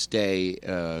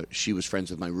stay. She was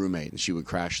friends with my roommate, and she would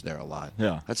crash there a lot.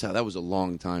 Yeah. That was a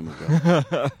long time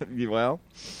ago. Well,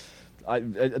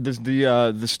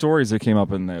 the stories that came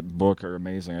up in that book are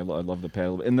amazing. I love the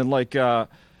paddle. And then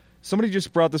somebody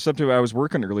just brought this up to me. I was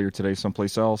working earlier today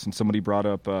someplace else, and somebody brought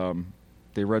up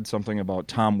they read something about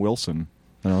Tom Wilson.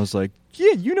 And I was like,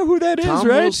 yeah, you know who that is, Tom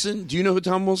right? Wilson. Do you know who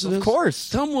Tom Wilson is? Of course.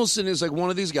 Tom Wilson is like one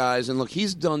of these guys, and look,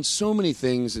 he's done so many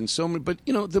things and so many. But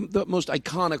you know, the most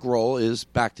iconic role is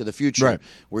Back to the Future, Right.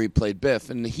 where he played Biff,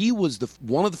 and he was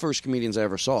one of the first comedians I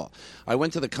ever saw. I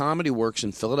went to the Comedy Works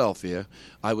in Philadelphia.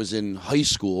 I was in high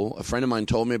school. A friend of mine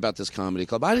told me about this comedy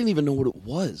club. I didn't even know what it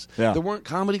was. Yeah. There weren't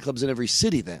comedy clubs in every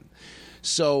city then,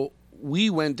 so.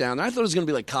 We went down. I thought it was going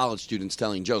to be like college students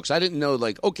telling jokes. I didn't know,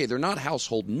 like, okay, they're not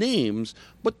household names,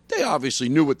 but they obviously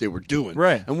knew what they were doing.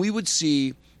 Right. And we would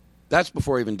see, that's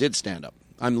before I even did stand-up.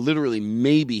 I'm literally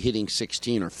maybe hitting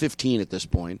 16 or 15 at this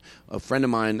point. A friend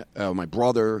of mine, my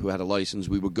brother, who had a license,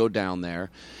 we would go down there,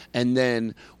 and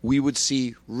then we would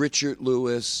see Richard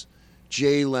Lewis,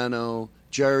 Jay Leno,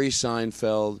 Jerry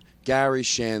Seinfeld, Gary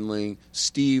Shandling,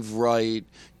 Steve Wright,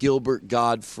 Gilbert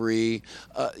Godfrey.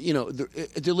 You know,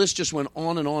 the list just went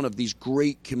on and on of these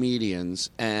great comedians.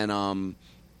 And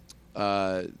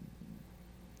I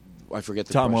forget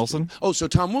the Tom question. Wilson? Oh, so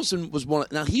Tom Wilson was one.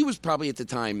 Now, he was probably at the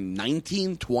time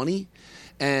 19, 20.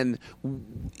 And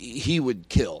he would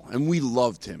kill, and we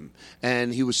loved him.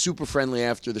 And he was super friendly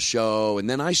after the show. And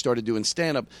then I started doing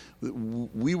stand-up.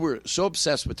 We were so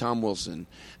obsessed with Tom Wilson,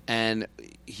 and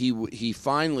he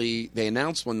finally, they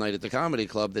announced one night at the comedy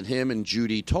club that him and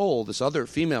Judy Toll, this other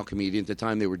female comedian at the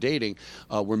time they were dating,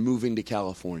 were moving to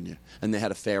California, and they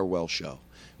had a farewell show.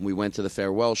 And we went to the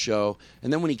farewell show,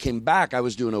 and then when he came back, I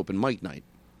was doing open mic night.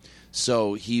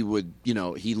 So he would, you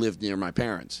know, he lived near my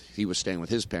parents. He was staying with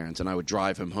his parents, and I would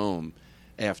drive him home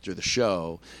after the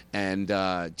show, and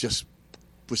just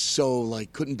was so,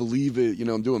 like, couldn't believe it. You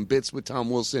know, I'm doing bits with Tom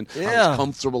Wilson. Yeah. I was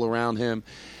comfortable around him.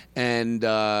 And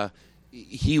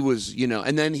he was, you know,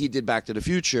 and then he did Back to the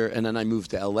Future, and then I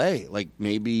moved to L.A., like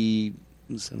maybe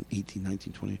 18,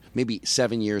 19, 20, maybe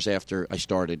 7 years after I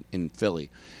started in Philly.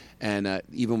 And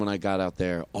even when I got out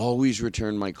there, always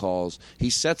returned my calls.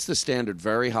 He sets the standard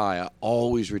very high. I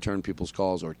always return people's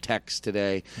calls or texts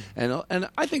today. And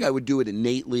I think I would do it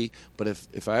innately, but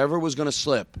if I ever was going to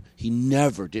slip, he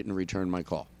never didn't return my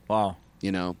call. Wow.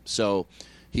 You know? So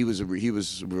he was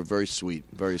very sweet,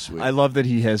 very sweet. I love that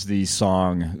he has the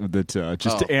song that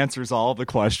just answers all the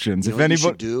questions. You know what you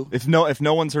should do? If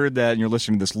no one's heard that and you're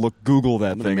listening to this, Google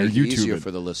that I'm gonna thing or make it YouTube easier it. for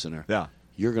the listener. Yeah.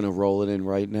 You're going to roll it in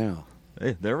right now.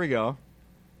 Hey, there we go.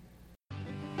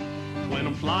 When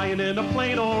I'm flying in a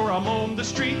plane or I'm on the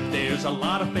street, there's a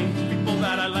lot of famous people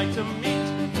that I like to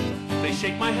meet. They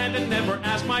shake my hand and never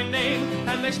ask my name,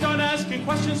 and they start asking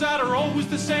questions that are always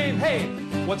the same. Hey,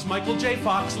 what's Michael J.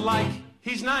 Fox like?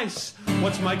 He's nice.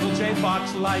 What's Michael J.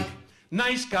 Fox like?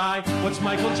 Nice guy. What's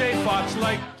Michael J. Fox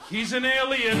like? He's an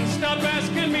alien. Stop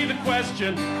asking me the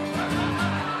question.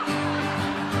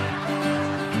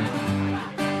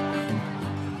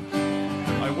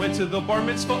 I went to the bar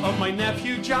mitzvah of my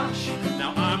nephew Josh.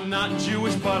 Now I'm not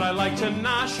Jewish, but I like to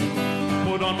nosh.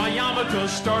 Put on my yarmulke,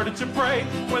 started to pray,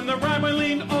 when the rabbi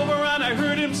leaned over and I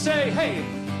heard him say, hey,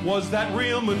 was that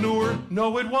real manure?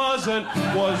 No, it wasn't.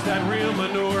 Was that real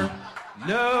manure?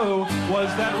 No.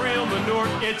 Was that real manure?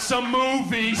 It's a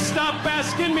movie. Stop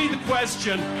asking me the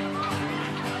question.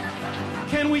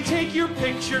 Can we take your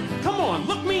picture? Come on,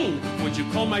 look mean. Would you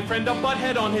call my friend a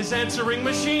butthead on his answering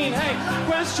machine? Hey,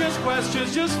 questions,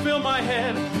 just fill my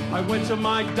head. I went to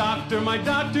my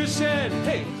doctor said,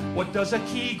 hey, what does a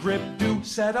key grip do?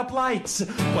 Set up lights.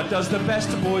 What does the best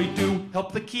boy do?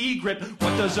 Help the key grip.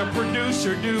 What does a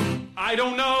producer do? I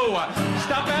don't know.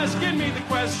 Stop asking me the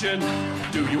question.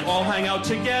 Do you all hang out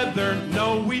together?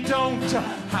 No, we don't.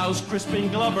 How's Crispin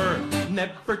Glover?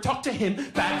 Never talk to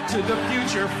him. Back to the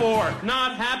Future 4.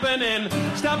 Not happening.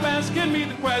 Stop asking me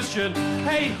the question.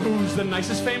 Hey, who's the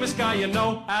nicest famous guy you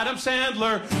know? Adam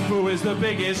Sandler. Who is the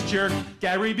biggest jerk?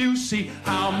 Gary Busey.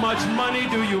 How much money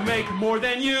do you make? More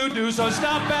than you do. So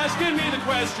stop asking me the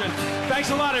question. Thanks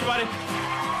a lot, everybody.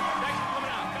 Thanks for coming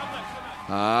out.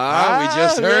 God bless. We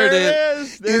just heard there it. it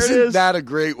is. There it Isn't is. that a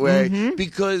great way?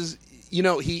 Because, you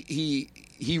know, he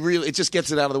really, it just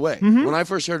gets it out of the way. When I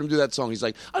first heard him do that song, he's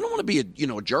like, I don't want to be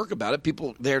a jerk about it.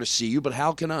 People there to see you, but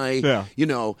how can I,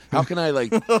 how can I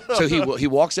like, so he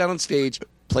walks out on stage,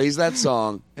 plays that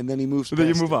song, and then he moves So then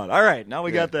you past move it. on. All right, now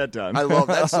we got that done. I love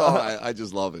that song. I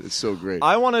just love it. It's so great.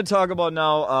 I want to talk about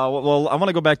now. Well, I want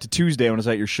to go back to Tuesday when I was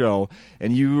at your show,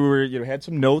 and you had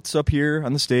some notes up here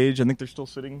on the stage. I think they're still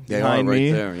sitting They behind are right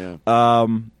me. there, yeah.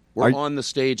 We're are- on the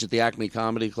stage at the Acme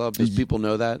Comedy Club. Does people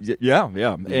know that? Yeah.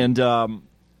 And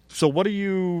so,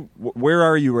 where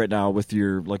are you right now with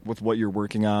your with what you're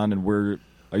working on, and where?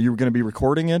 Are you going to be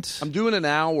recording it? I'm doing an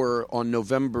hour on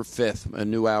November 5th, a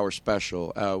new hour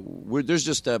special. There's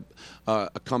just a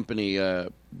company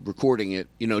recording it,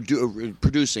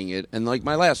 producing it. And like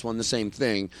my last one, the same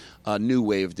thing. New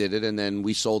Wave did it, and then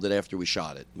we sold it after we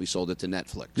shot it. We sold it to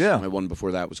Netflix. Yeah. My one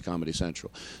before that was Comedy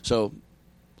Central. So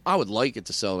I would like it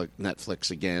to sell at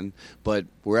Netflix again, but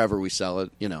wherever we sell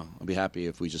it, I'll be happy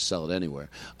if we just sell it anywhere.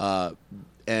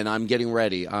 And I'm getting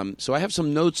ready. So I have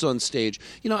some notes on stage.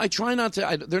 I try not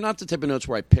to. They're not the type of notes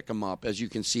where I pick them up. As you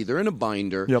can see, they're in a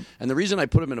binder. Yep. And the reason I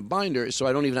put them in a binder is so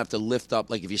I don't even have to lift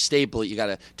up. Like if you staple it, you got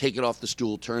to take it off the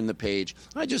stool, turn the page.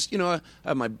 I just, I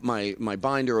have my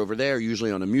binder over there,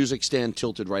 usually on a music stand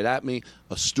tilted right at me,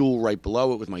 a stool right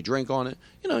below it with my drink on it.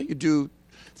 You do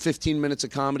 15 minutes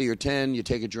of comedy or 10, you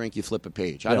take a drink, you flip a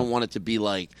page. I don't want it to be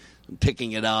like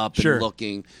picking it up and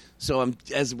looking. So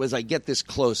as I get this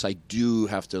close, I do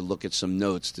have to look at some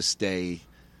notes to stay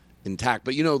intact.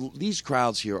 But, these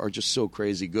crowds here are just so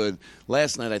crazy good.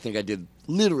 Last night, I think I did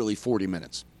literally 40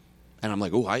 minutes. And I'm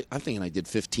like, I'm thinking I did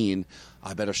 15.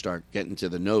 I better start getting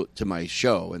to my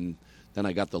show. And then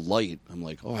I got the light. I'm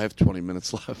like, I have 20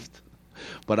 minutes left.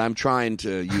 But I'm trying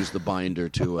to use the binder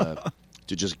to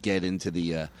just get into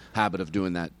the habit of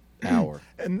doing that hour.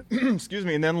 And excuse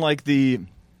me, and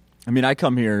then I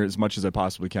come here as much as I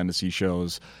possibly can to see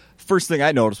shows. First thing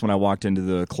I noticed when I walked into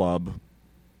the club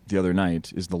the other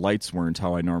night is the lights weren't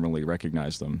how I normally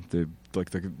recognize them.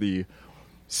 The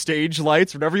stage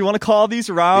lights, whatever you want to call these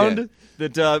around,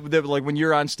 that like when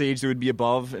you're on stage, they would be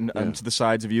above and to the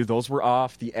sides of you. Those were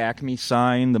off. The Acme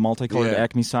sign, the multicolored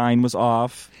Acme sign was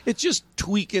off. It's just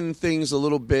tweaking things a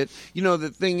little bit. The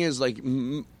thing is, like,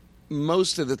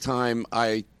 most of the time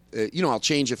I'll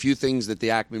change a few things that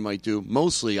the Acme might do.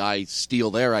 Mostly I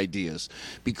steal their ideas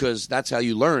because that's how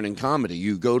you learn in comedy.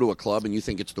 You go to a club and you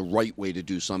think it's the right way to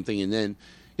do something, and then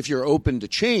if you're open to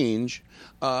change,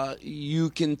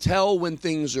 you can tell when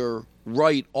things are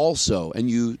right also, and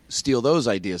you steal those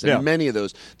ideas. And many of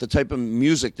those, the type of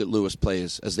music that Lewis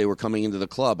plays as they were coming into the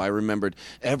club, I remembered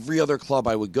every other club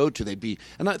I would go to, they'd be,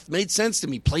 and it made sense to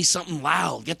me, play something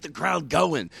loud, get the crowd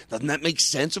going. Doesn't that make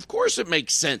sense? Of course it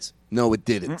makes sense. No, it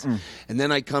didn't. And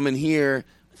then I come in here,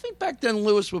 I think back then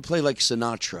Lewis would play like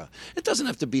Sinatra. It doesn't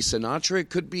have to be Sinatra. It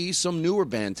could be some newer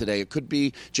band today. It could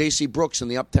be J.C. Brooks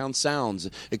and the Uptown Sounds.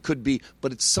 It could be,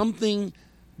 but it's something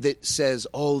that says,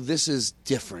 this is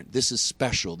different. This is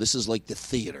special. This is like the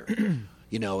theater.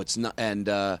 It's not.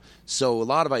 And so a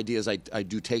lot of ideas I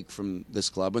do take from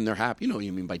this club, and they're happy. What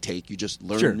you mean by take? You just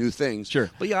learn new things. Sure.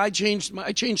 But I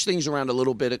changed things around a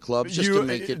little bit at clubs just to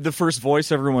make it. The first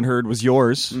voice everyone heard was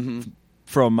yours.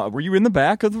 From were you in the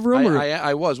back of the room?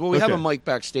 I was. Well, we have a mic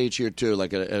backstage here too.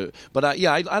 But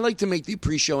I like to make the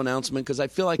pre-show announcement because I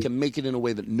feel I can make it in a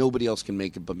way that nobody else can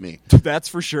make it but me. That's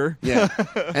for sure. Yeah,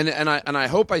 and I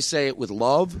hope I say it with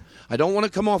love. I don't want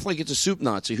to come off like it's a soup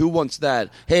Nazi. Who wants that?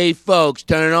 Hey, folks,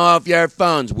 turn off your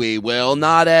phones. We will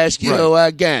not ask you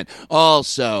again.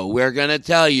 Also, we're going to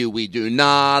tell you we do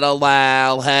not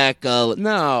allow heckle.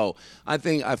 No. I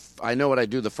think I know what I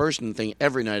do. The first thing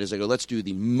every night is I go, let's do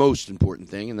the most important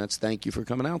thing, and that's thank you for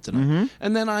coming out tonight.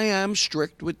 And then I am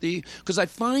strict with because I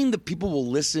find that people will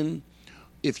listen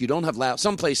if you don't have loud.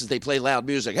 Some places they play loud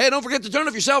music. Hey, don't forget to turn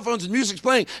off your cell phones and music's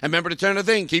playing. And remember to turn the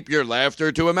thing. Keep your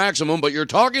laughter to a maximum, but you're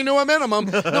talking to a minimum.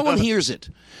 No one hears it.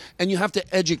 And you have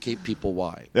to educate people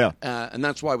why. Yeah. And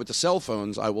that's why with the cell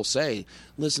phones, I will say,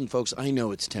 listen, folks, I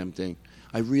know it's tempting.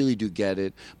 I really do get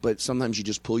it, but sometimes you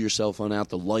just pull your cell phone out,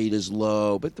 the light is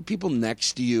low, but the people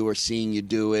next to you are seeing you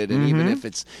do it, and even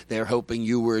if they're hoping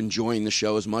you were enjoying the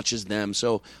show as much as them.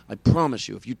 So I promise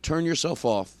you, if you turn yourself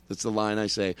off, that's the line I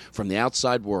say, from the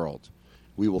outside world,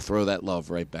 we will throw that love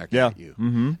right back at you.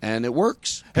 And it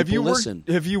works. Have you listen.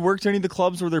 worked any of the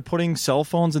clubs where they're putting cell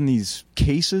phones in these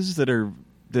cases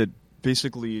that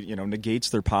basically, negates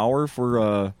their power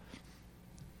for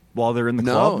while they're in the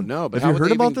club? No. But have you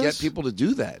heard about this? this? Get people to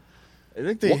do that?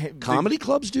 I think comedy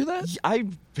clubs do that? I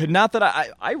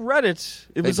read it.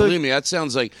 Believe me, that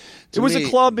sounds like it was a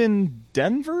club in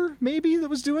Denver, maybe, that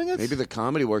was doing it. Maybe the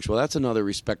Comedy Works. Well, that's another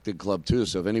respected club too.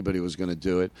 So if anybody was going to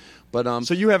do it, but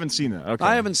so you haven't seen it? Okay,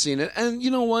 I haven't seen it, and you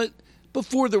know what?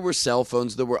 Before there were cell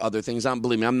phones, there were other things.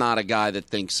 Believe me, I'm not a guy that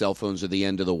thinks cell phones are the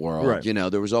end of the world. Right.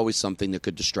 There was always something that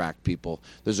could distract people.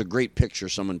 There's a great picture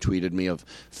someone tweeted me of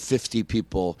 50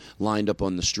 people lined up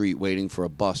on the street waiting for a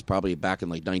bus, probably back in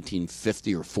like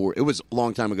 1950 or 4. It was a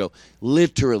long time ago.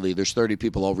 Literally, there's 30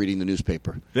 people all reading the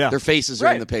newspaper. Yeah. Their faces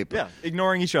are in the paper. Yeah,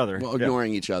 ignoring each other. Well,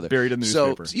 ignoring each other. Buried in the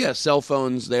newspaper. So, yeah, cell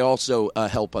phones, they also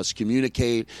help us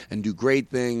communicate and do great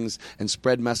things and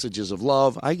spread messages of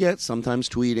love. I get sometimes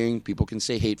tweeting. People people can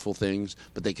say hateful things,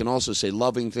 but they can also say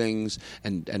loving things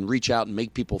and reach out and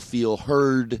make people feel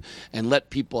heard and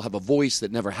let people have a voice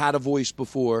that never had a voice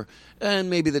before. And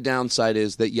maybe the downside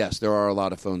is that, yes, there are a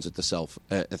lot of phones at the cell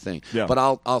thing. Yeah. But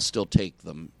I'll still take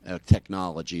them,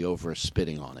 technology, over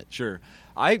spitting on it. Sure.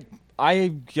 I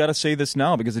got to say this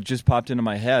now because it just popped into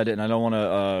my head, and I don't want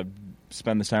to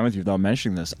spend this time with you without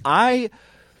mentioning this.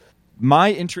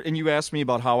 And you asked me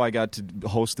about how I got to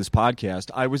host this podcast.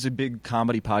 I was a big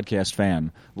comedy podcast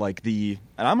fan, and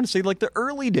I'm going to say the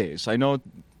early days. I know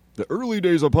the early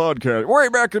days of podcast, way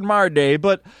back in my day,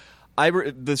 but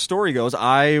the story goes,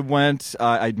 I went,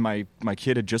 my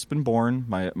kid had just been born,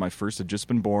 my first had just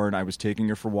been born. I was taking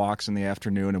her for walks in the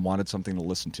afternoon and wanted something to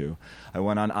listen to. I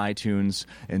went on iTunes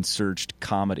and searched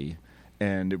comedy.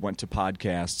 And it went to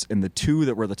podcasts, and the two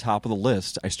that were at the top of the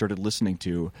list I started listening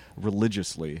to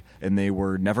religiously, and they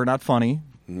were Never Not Funny,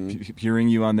 hearing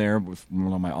you on there with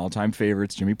one of my all-time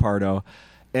favorites, Jimmy Pardo,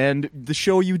 and the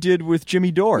show you did with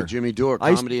Jimmy Dore. With Jimmy Dore,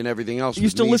 comedy and everything else. I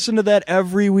used to listen to that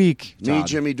every week. Me,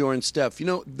 Jimmy Dore, and Steph.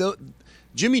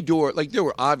 Jimmy Dore, there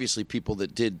were obviously people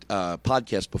that did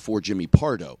podcasts before Jimmy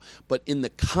Pardo, but in the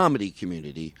comedy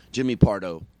community, Jimmy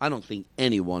Pardo, I don't think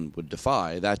anyone would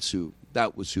defy.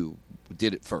 That was who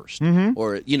did it first,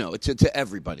 or to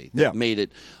everybody that made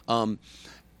it, and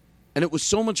it was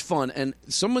so much fun. And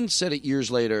someone said it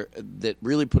years later that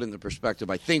really put into perspective,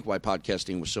 I think, why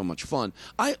podcasting was so much fun.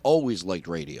 I always liked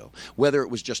radio, whether it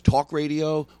was just talk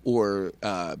radio or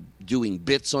doing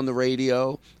bits on the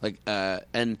radio,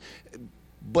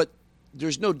 but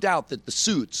there's no doubt that the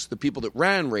suits, the people that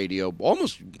ran radio,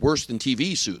 almost worse than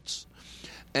TV suits.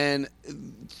 And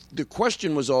the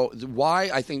question was why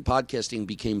I think podcasting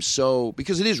became so,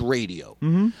 because it is radio,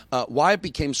 why it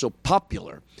became so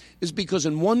popular is because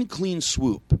in one clean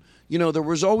swoop, there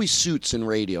was always suits in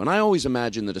radio. And I always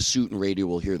imagine that a suit in radio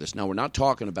will hear this. Now, we're not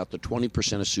talking about the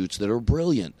 20% of suits that are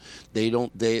brilliant.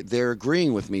 They're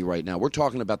agreeing with me right now. We're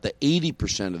talking about the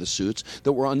 80% of the suits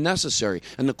that were unnecessary.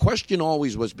 And the question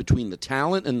always was between the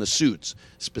talent and the suits,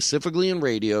 specifically in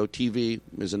radio. TV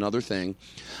is another thing.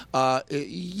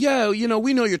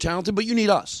 We know you're talented, but you need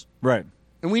us. Right.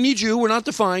 And we need you. We're not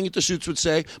defying it, the suits would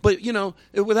say. But,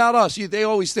 without us, they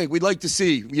always think, we'd like to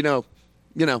see,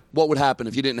 what would happen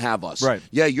if you didn't have us. Right.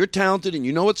 Yeah, you're talented and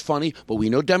you know it's funny, but we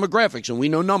know demographics and we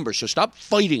know numbers, so stop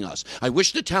fighting us. I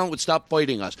wish the talent would stop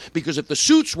fighting us, because if the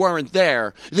suits weren't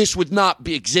there, this would not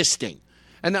be existing.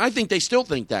 And I think they still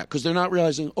think that, because they're not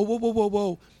realizing,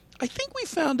 whoa. I think we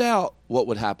found out what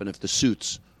would happen if the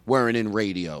suits weren't in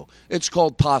radio. It's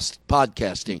called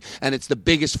podcasting, and it's the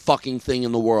biggest fucking thing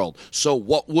in the world. So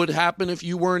what would happen if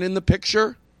you weren't in the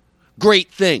picture?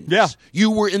 Great things. Yeah. You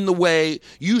were in the way.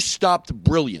 You stopped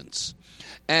brilliance.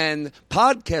 And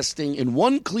podcasting, in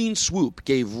one clean swoop,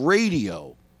 gave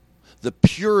radio the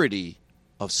purity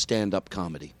of stand-up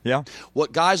comedy. Yeah.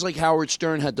 What guys like Howard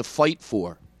Stern had to fight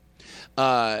for,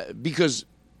 because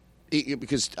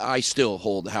I still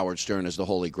hold Howard Stern as the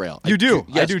Holy Grail. You do.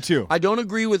 Yes. I do too. I don't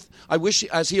agree with, I wish,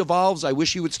 as he evolves, I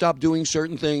wish he would stop doing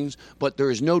certain things, but there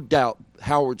is no doubt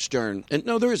Howard Stern, and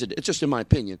no, there isn't, it's just in my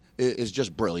opinion, is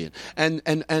just brilliant.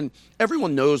 And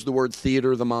everyone knows the word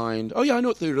theater of the mind. Oh yeah, I know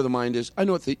what theater of the mind is. I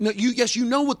know what you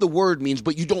know what the word means,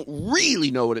 but you don't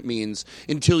really know what it means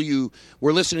until you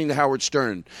were listening to Howard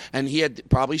Stern. And he had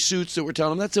probably suits that were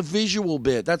telling him, that's a visual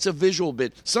bit. That's a visual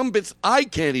bit. Some bits I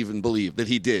can't even believe that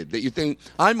he did, that you think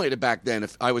I might have back then,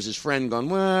 if I was his friend, gone,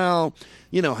 well,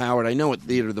 Howard, I know what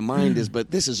theater of the mind is, but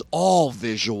this is all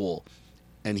visual.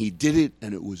 And he did it,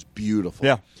 and it was beautiful.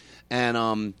 Yeah.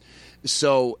 And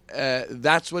so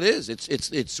that's what it is.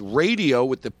 It's radio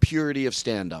with the purity of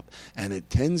stand-up, and it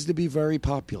tends to be very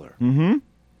popular. Mm-hmm.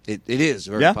 It is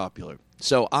very popular.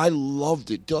 So I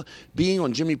loved it. Being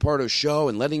on Jimmy Pardo's show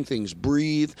and letting things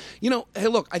breathe. Hey,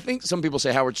 look, I think some people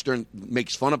say Howard Stern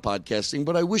makes fun of podcasting,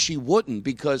 but I wish he wouldn't,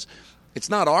 because it's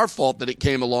not our fault that it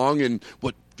came along and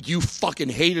what you fucking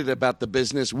hated about the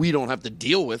business we don't have to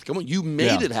deal with. Come on, you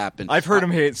made it happen. I've heard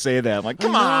him say that. I'm like,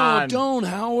 come on. Don't,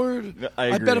 Howard.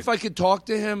 I bet if I could talk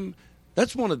to him,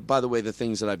 that's one of, by the way, the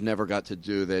things that I've never got to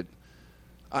do that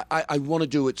I want to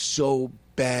do it so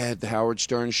bad, the Howard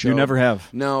Stern show. You never have.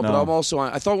 No, but I'm also,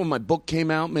 I thought when my book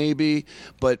came out maybe,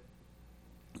 but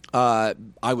I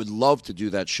would love to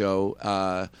do that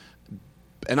show.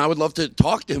 And I would love to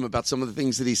talk to him about some of the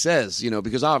things that he says,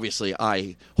 because obviously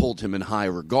I hold him in high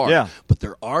regard. Yeah. But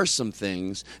there are some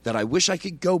things that I wish I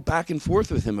could go back and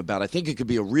forth with him about. I think it could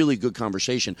be a really good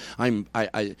conversation.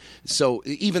 So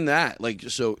even that,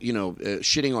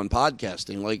 shitting on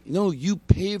podcasting, no, you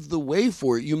paved the way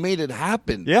for it. You made it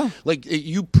happen. Yeah.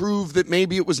 You proved that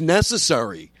maybe it was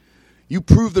necessary. You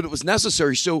proved that it was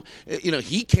necessary. So,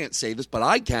 he can't say this, but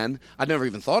I can. I've never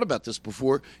even thought about this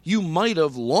before. You might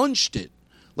have launched it.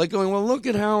 Like going, well, look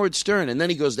at Howard Stern. And then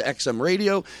he goes to XM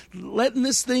radio, letting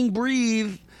this thing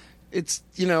breathe. It's,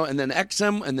 and then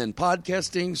XM and then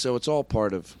podcasting. So it's all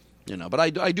part of, But I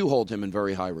do hold him in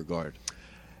very high regard.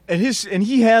 And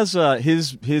he has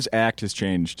his act has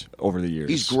changed over the years.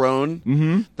 He's grown.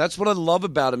 Mm-hmm. That's what I love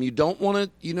about him. You don't want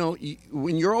to,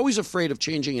 when you're always afraid of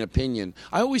changing an opinion.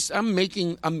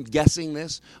 I'm guessing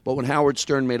this, but when Howard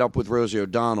Stern made up with Rosie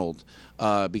O'Donnell,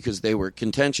 because they were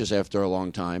contentious after a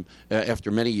long time,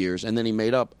 after many years, and then he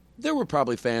made up, there were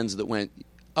probably fans that went,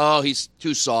 "Oh, he's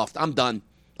too soft. I'm done.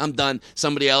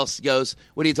 Somebody else goes,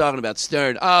 "What are you talking about,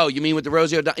 Stern? Oh, you mean with the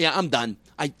Rosie O'Donnell? Yeah, I'm done."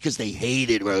 Because they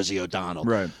hated Rosie O'Donnell.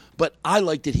 Right. But I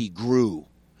liked that he grew.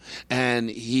 And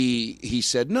he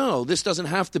said, "No, this doesn't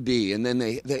have to be." And then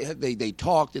they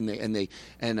talked and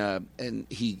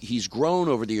he's grown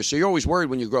over the years. So you're always worried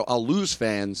when you grow, I'll lose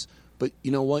fans, but you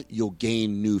know what? You'll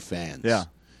gain new fans. Yeah.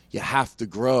 You have to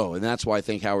grow, and that's why I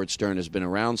think Howard Stern has been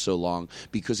around so long,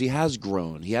 because he has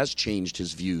grown. He has changed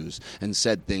his views and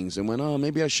said things and went, "Oh,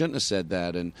 maybe I shouldn't have said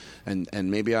that," and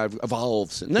maybe I've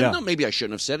evolved. And then, no, maybe I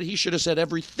shouldn't have said it. He should have said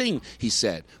everything he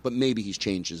said, but maybe he's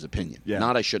changed his opinion. Yeah.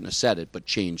 Not I shouldn't have said it, but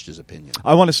changed his opinion.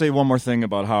 I want to say one more thing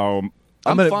about how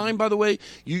I'm fine, by the way.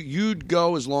 You'd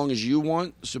go as long as you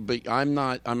want. So, but I'm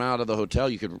not. I'm out of the hotel.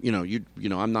 You could,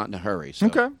 I'm not in a hurry. So.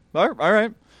 Okay, all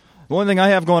right. The one thing I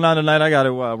have going on tonight, I got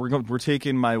to. We're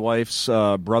taking my wife's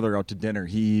brother out to dinner.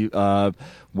 He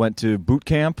went to boot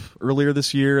camp earlier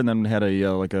this year, and then had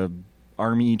a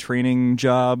army training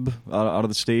job out of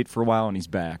the state for a while, and he's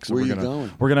back. So Where are you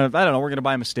going? We're gonna. I don't know. We're gonna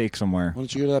buy him a steak somewhere. Why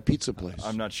don't you go to that pizza place?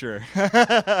 I'm not sure.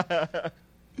 I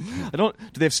don't.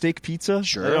 Do they have steak pizza?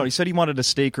 Sure. I don't know. He said he wanted a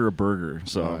steak or a burger.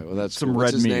 So all right, well, that's some cool.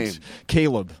 red What's his meat. name?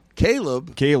 Caleb.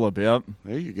 Caleb. Yep.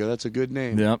 There you go. That's a good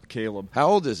name. Yep. Caleb. How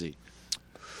old is he?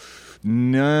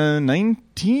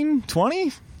 19,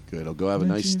 20? Good. I'll go have a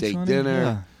nice 19, steak 20, dinner.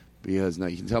 yeah. Because now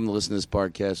you can tell him to listen to this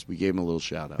podcast. We gave him a little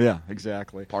shout out. Yeah,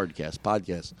 exactly. Podcast.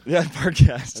 Yeah,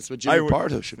 podcast. That's what Jimmy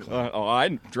Pardo should call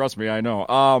it. Trust me, I know.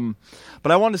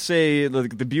 But I want to say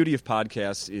the beauty of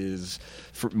podcasts is,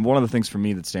 one of the things for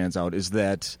me that stands out is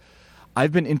that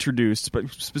I've been introduced, but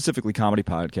specifically comedy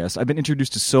podcasts, I've been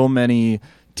introduced to so many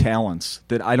talents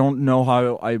that I don't know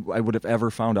how I would have ever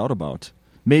found out about.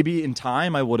 Maybe in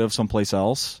time I would have someplace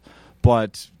else,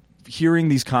 but hearing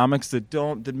these comics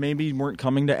that maybe weren't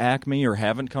coming to Acme or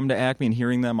haven't come to Acme, and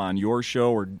hearing them on your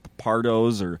show or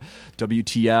Pardo's or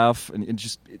WTF, and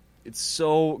it's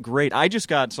so great. I just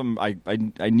got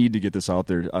I need to get this out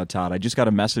there, Todd. I just got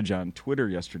a message on Twitter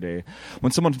yesterday.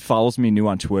 When someone follows me new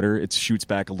on Twitter, it shoots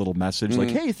back a little message like,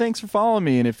 "Hey, thanks for following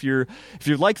me, and if you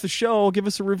like the show, give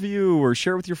us a review or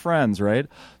share it with your friends." Right?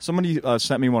 Somebody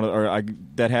sent me one,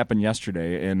 that happened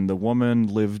yesterday, and the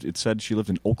woman it said she lived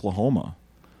in Oklahoma.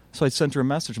 So I sent her a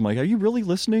message. I'm like, "Are you really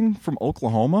listening from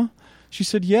Oklahoma?" She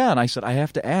said, "Yeah." And I said, "I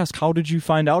have to ask, how did you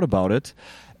find out about it?"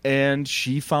 And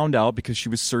she found out because she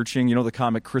was searching, the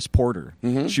comic Chris Porter.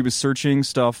 Mm-hmm. She was searching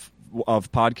stuff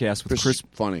of podcasts with Chris.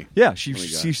 Funny. Yeah, she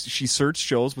searched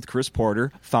shows with Chris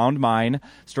Porter, found mine,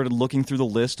 started looking through the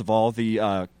list of all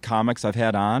the comics I've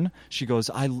had on. She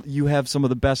goes, "You have some of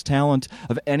the best talent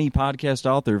of any podcast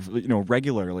out there,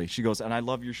 regularly." She goes, "And I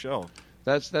love your show."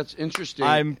 That's interesting.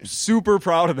 I'm super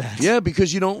proud of that. Yeah,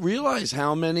 because you don't realize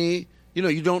how many.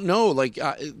 You don't know. Like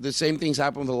the same things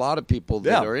happen with a lot of people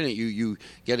that are in it. You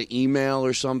get an email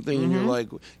or something, and you're like,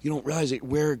 you don't realize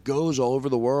where it goes all over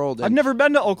the world. And, I've never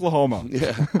been to Oklahoma.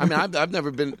 Yeah, I mean, I've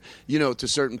never been, to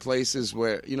certain places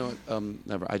where,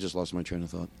 never. I just lost my train of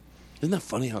thought. Isn't that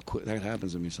funny how quick that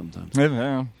happens to me sometimes?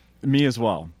 Yeah, me as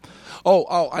well.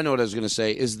 Oh! I know what I was going to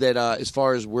say. Is that as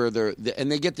far as where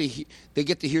and they get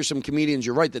to hear some comedians.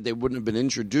 You're right that they wouldn't have been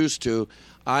introduced to.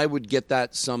 I would get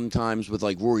that sometimes with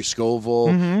like Rory Scovel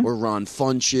or Ron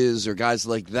Funches or guys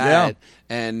like that,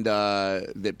 and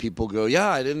that people go, "Yeah,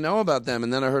 I didn't know about them,"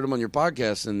 and then I heard them on your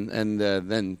podcast, and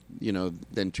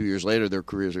then 2 years later their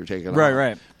careers are taken off.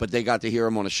 Right. But they got to hear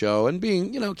them on a show and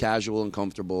being casual and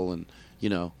comfortable and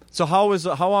So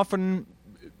how often?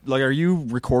 Like, are you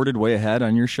recorded way ahead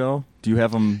on your show? Do you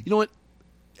have them? You know what?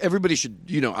 Everybody should,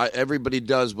 everybody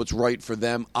does what's right for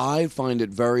them. I find it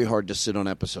very hard to sit on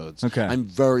episodes. Okay. I'm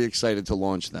very excited to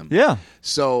launch them. Yeah.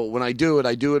 So when I do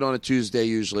it on a Tuesday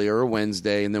usually or a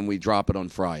Wednesday, and then we drop it on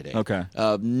Friday. Okay.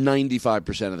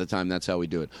 95% of the time, that's how we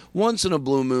do it. Once in a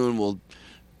blue moon, we'll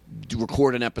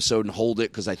record an episode and hold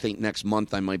it because I think next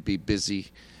month I might be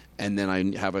busy. And then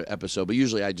I have an episode, but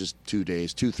usually I just 3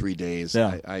 days.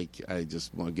 Yeah. I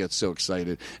just want to get so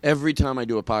excited. Every time I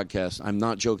do a podcast, I'm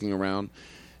not joking around.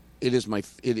 it is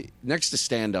next to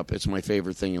stand up. It's my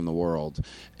favorite thing in the world,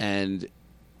 and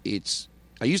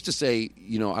I used to say,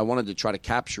 I wanted to try to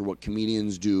capture what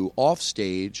comedians do off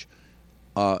stage,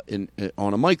 on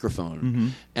a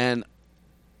microphone, and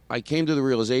I came to the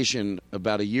realization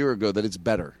about a year ago that it's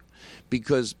better,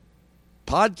 because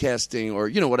podcasting, or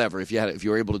whatever, if you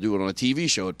were able to do it on a TV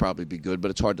show, it'd probably be good,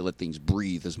 but it's hard to let things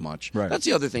breathe as much. Right. That's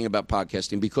the other thing about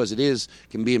podcasting, because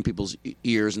can be in people's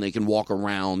ears and they can walk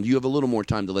around. You have a little more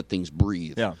time to let things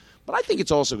breathe. Yeah. But I think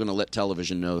it's also going to let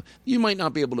television know you might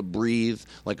not be able to breathe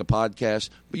like a podcast,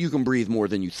 but you can breathe more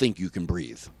than you think you can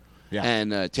breathe. Yeah.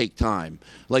 And take time.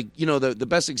 Like, the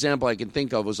best example I can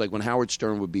think of was like when Howard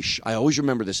Stern would be I always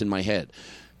remember this in my head.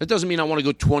 It doesn't mean I want to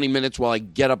go 20 minutes while I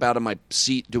get up out of my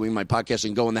seat doing my podcast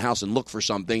and go in the house and look for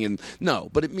something. No,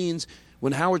 but it means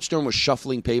when Howard Stern was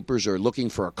shuffling papers or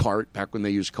looking for a cart, back when they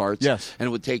used carts, yes, and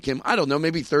it would take him, I don't know,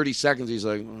 maybe 30 seconds. He's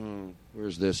like,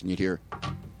 where's this? And you'd hear,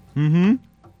 that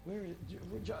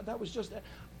was just that.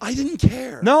 I didn't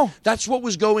care. No. That's what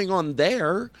was going on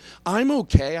there. I'm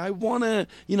okay. I want to,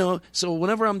 so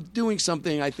whenever I'm doing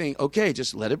something, I think, okay,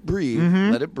 just let it breathe.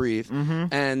 Let it breathe.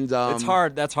 And it's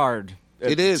hard. That's hard.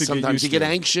 It is. Sometimes you get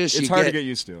anxious. It's hard to get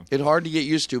used to. It's hard to get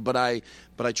used to, but I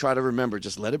try to remember,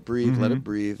 just let it breathe, let it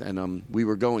breathe. And we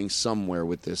were going somewhere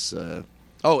with this.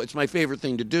 It's my favorite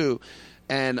thing to do.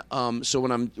 And so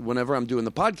whenever I'm doing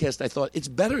the podcast, I thought it's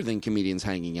better than comedians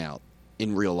hanging out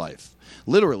in real life,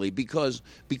 literally, because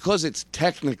it's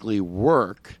technically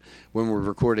work. When we're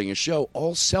recording a show,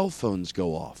 all cell phones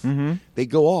go off. They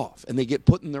go off and they get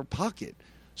put in their pocket.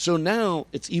 So now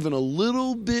it's even a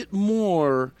little bit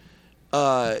more,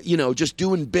 just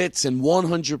doing bits and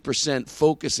 100%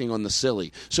 focusing on the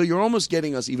silly. So you're almost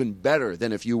getting us even better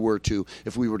than if we were to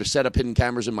set up hidden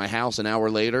cameras in my house an hour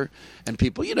later, and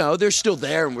people, they're still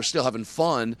there and we're still having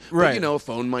fun. Right. But, a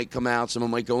phone might come out,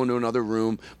 someone might go into another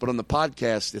room. But on the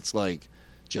podcast, it's like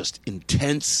just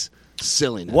intense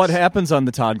silliness. What happens on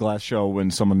the Todd Glass show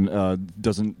when someone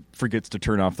forgets to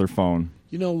turn off their phone?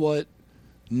 You know what?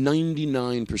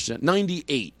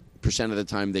 98% of the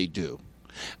time they do.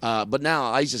 But now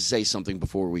I just say something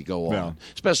before we go on,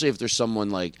 especially if there's someone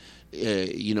like,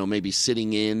 maybe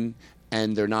sitting in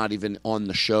and they're not even on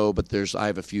the show, but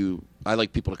I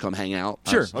like people to come hang out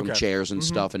from chairs and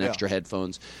stuff and extra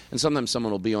headphones. And sometimes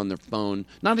someone will be on their phone,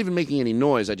 not even making any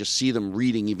noise. I just see them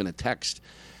reading even a text,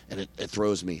 and it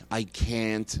throws me. I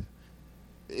can't.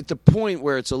 At the point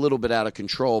where it's a little bit out of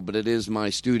control, but it is my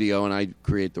studio and I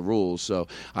create the rules. So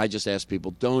I just ask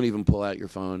people, don't even pull out your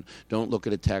phone. Don't look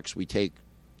at a text. We take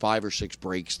 5 or 6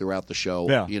 breaks throughout the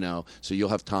show, so you'll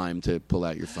have time to pull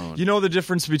out your phone. You know the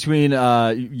difference between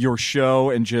your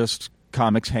show and just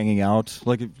comics hanging out?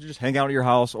 Like, if you just hang out at your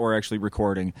house or actually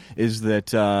recording, is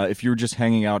that if you're just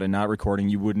hanging out and not recording,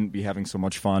 you wouldn't be having so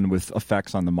much fun with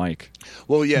effects on the mic.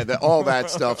 Well, yeah, all that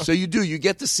stuff. So you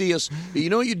get to see us. You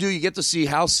know what you do? You get to see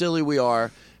how silly we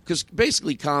are. Because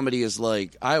basically comedy is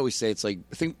like, I always say, it's like,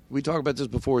 I think we talked about this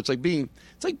before, it's like being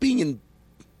in,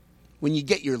 when you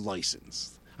get your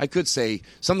license. I could say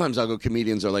sometimes I'll go,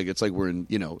 comedians are like, it's like we're in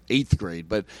 8th grade,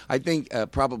 but I think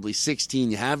probably 16,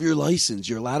 you have your license,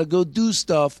 you're allowed to go do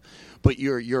stuff, but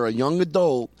you're a young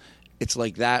adult. It's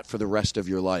like that for the rest of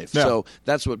your life. Yeah. So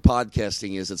that's what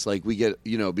podcasting is. It's like we get,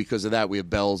 because of that we have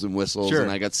bells and whistles,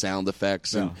 and I got sound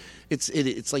effects, and it's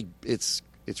like it's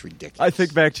ridiculous. I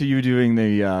think back to you doing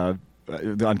the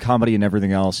on Comedy and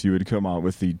Everything Else, you would come out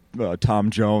with the Tom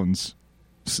Jones.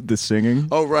 The singing.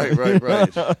 Oh, right.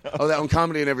 Oh, that on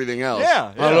Comedy and Everything Else.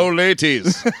 Yeah. Hello,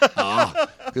 ladies.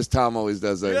 Because Tom always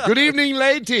does that. Yeah. Good evening,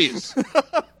 ladies.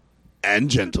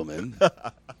 And gentlemen.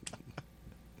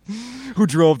 Who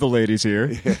drove the ladies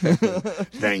here.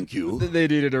 Thank you. They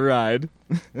needed a ride.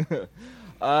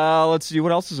 Let's see.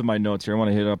 What else is in my notes here? I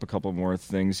want to hit up a couple more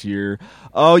things here.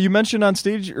 Oh, you mentioned on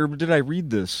stage, or did I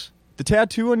read this? The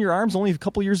tattoo on your arm's only a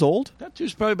couple years old?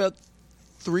 Tattoo's probably about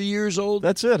 3 years old.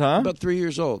 That's it, huh? About 3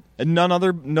 years old. And no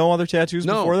other tattoos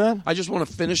before that? I just want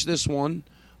to finish this one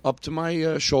up to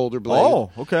my shoulder blade.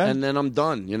 Oh, okay. And then I'm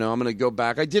done. I'm going to go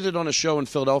back. I did it on a show in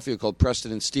Philadelphia called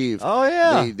Preston and Steve. Oh,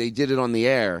 yeah. They did it on the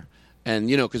air. And,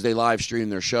 because they live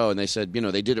streamed their show. And they said,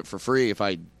 they did it for free if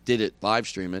I did it, live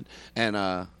stream it.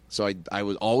 And so I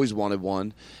was always wanted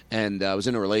one. And I was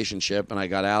in a relationship, and I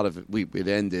got out of it. It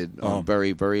ended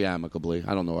very, very amicably.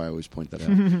 I don't know why I always point that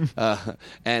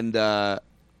out.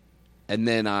 And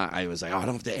then I was like, I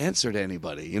don't have to answer to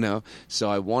anybody, So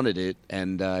I wanted it,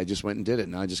 and I just went and did it.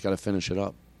 Now I just got to finish it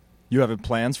up. You have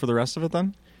plans for the rest of it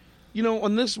then?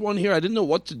 On this one here, I didn't know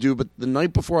what to do, but the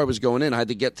night before I was going in, I had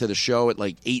to get to the show at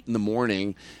like 8 in the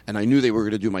morning, and I knew they were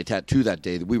going to do my tattoo that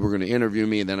day. We were going to interview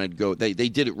me, and then I'd go. They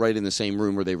did it right in the same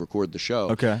room where they record the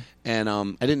show. Okay. And I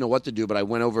didn't know what to do, but I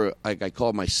went over. I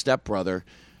called my stepbrother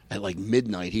at like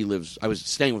midnight. I was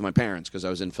staying with my parents because I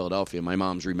was in Philadelphia. My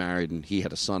mom's remarried, and he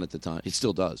had a son at the time. He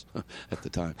still does at the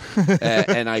time.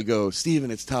 And I go,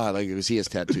 Steven, it's Todd. Like, he has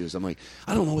tattoos. I'm like,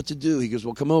 I don't know what to do. He goes,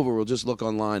 well, come over. We'll just look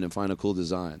online and find a cool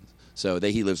design. So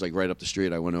he lives like right up the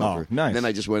street. I went over. Oh, nice. Then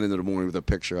I just went into the morning with a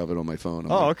picture of it on my phone. I'm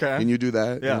like, okay. Can you do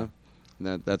that? Yeah.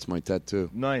 That's my tattoo.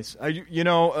 Nice.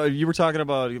 You were talking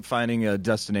about finding a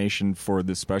destination for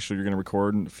this special you're going to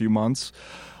record in a few months.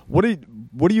 What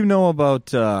do you know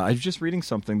about? I was just reading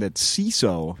something that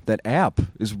CISO, that app,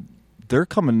 they're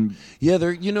coming. Yeah,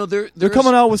 they're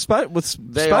coming out with specials.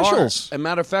 As a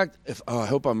matter of fact, I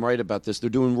hope I'm right about this. They're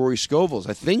doing Rory Scovel's.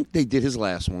 I think they did his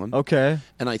last one. Okay.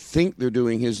 And I think they're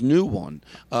doing his new one.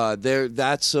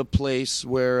 That's a place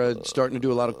where it's starting to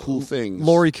do a lot of cool things.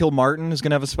 Laurie Kilmartin is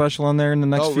going to have a special on there in the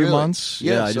next few months.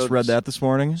 Yeah, I just read that this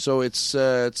morning. So it's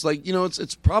like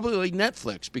it's probably like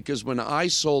Netflix, because when I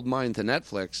sold mine to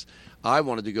Netflix, I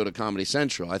wanted to go to Comedy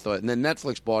Central. I thought, and then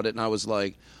Netflix bought it, and I was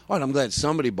like, all right, I'm glad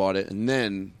somebody bought it. And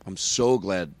then I'm so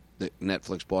glad that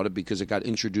Netflix bought it, because it got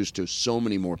introduced to so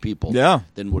many more people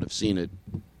than would have seen it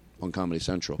on Comedy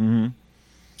Central. Mm-hmm.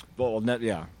 Well,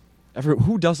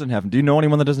 who doesn't have? Do you know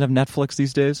anyone that doesn't have Netflix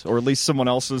these days, or at least someone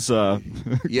else's? Somebody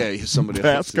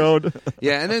passcode.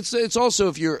 Yeah, and it's also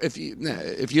if you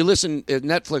listen,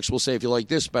 Netflix will say if you like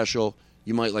this special,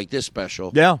 you might like this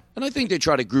special. Yeah. And I think they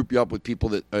try to group you up with people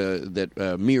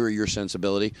that mirror your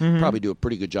sensibility. Mm-hmm. Probably do a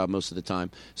pretty good job most of the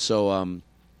time. So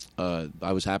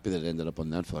I was happy that it ended up on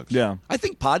Netflix. Yeah. I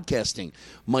think podcasting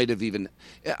might have even.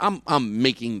 I'm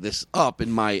making this up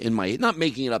in my not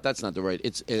making it up. That's not the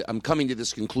right. I'm coming to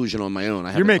this conclusion on my own.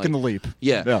 You're making the leap.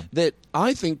 Yeah. That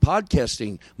I think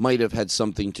podcasting might have had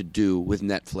something to do with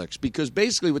Netflix, because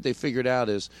basically what they figured out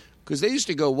is, because they used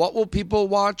to go, what will people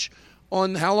watch?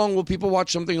 How long will people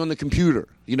watch something on the computer?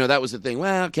 That was the thing.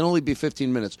 Well, it can only be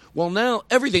 15 minutes. Well, now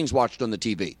everything's watched on the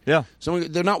TV. Yeah. So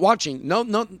they're not watching.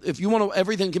 No. If you want to,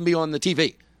 everything can be on the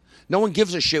TV. No one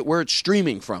gives a shit where it's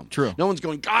streaming from. True. No one's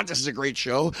going, God, this is a great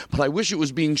show, but I wish it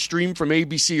was being streamed from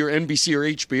ABC or NBC or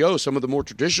HBO, some of the more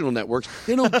traditional networks.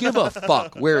 They don't give a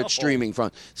fuck where it's streaming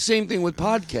from. Same thing with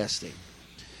podcasting.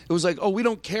 It was like, oh, we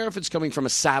don't care if it's coming from a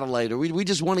satellite, or we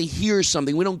just want to hear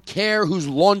something. We don't care who's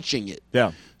launching it.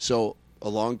 Yeah. So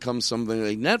along comes something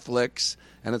like Netflix,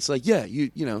 and it's like, yeah,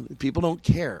 you know, people don't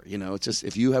care. It's just,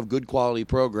 if you have good quality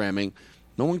programming,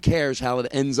 no one cares how it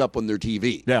ends up on their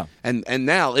TV. Yeah. And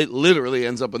now it literally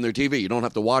ends up on their TV. You don't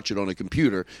have to watch it on a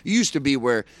computer. It used to be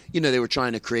where, they were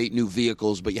trying to create new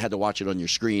vehicles, but you had to watch it on your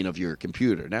screen of your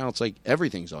computer. Now it's like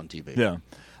everything's on TV. Yeah.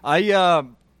 I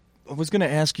was going to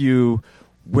ask you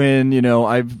when,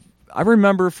 I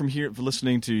remember from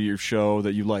listening to your show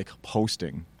that you like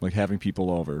hosting, like having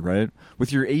people over, right?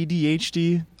 With your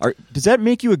ADHD, does that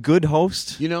make you a good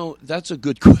host? That's a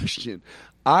good question.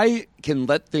 I can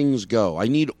let things go. I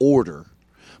need order,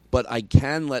 but I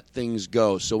can let things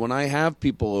go. So when I have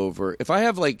people over, if I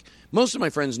have most of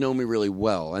my friends know me really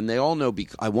well, and they all know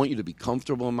I want you to be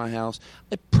comfortable in my house.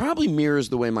 It probably mirrors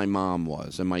the way my mom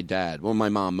was and my dad. Well, my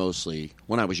mom mostly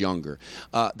when I was younger.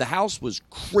 The house was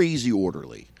crazy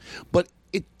orderly, but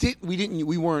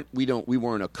we weren't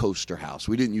a coaster house.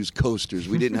 We didn't use coasters.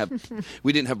 We didn't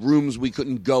have rooms we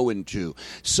couldn't go into.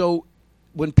 So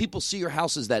when people see your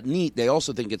house is that neat, they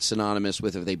also think it's synonymous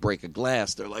with, if they break a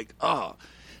glass, they're like, oh.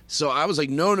 So I was like,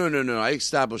 no. I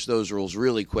established those rules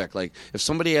really quick. Like, if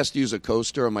somebody has to use a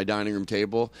coaster on my dining room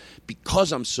table,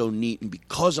 because I'm so neat and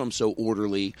because I'm so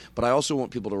orderly, but I also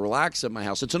want people to relax at my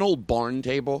house. It's an old barn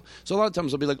table. So a lot of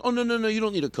times I'll be like, oh, no, you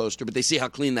don't need a coaster. But they see how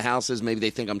clean the house is. Maybe they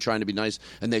think I'm trying to be nice.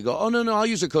 And they go, oh, no, I'll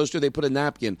use a coaster. They put a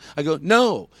napkin. I go,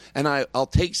 no. And I'll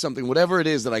take something, whatever it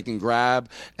is that I can grab,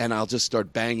 and I'll just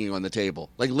start banging on the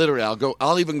table. Like, literally,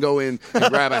 I'll even go in and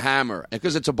grab a hammer.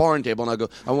 Because it's a barn table. And I'll go,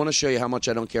 I want to show you how much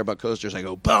I don't care about coasters. I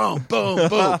go boom, boom,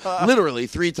 boom, literally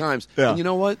 3 times. Yeah. And you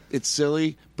know what? It's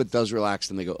silly, but does relax.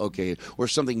 And they go, okay. Or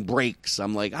if something breaks,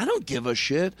 I'm like, I don't give a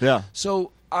shit. Yeah.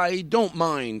 So I don't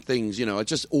mind things, it's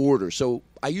just order. So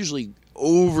I usually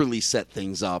overly set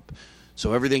things up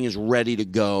so everything is ready to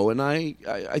go. And I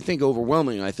think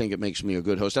overwhelmingly, I think it makes me a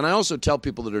good host. And I also tell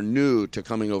people that are new to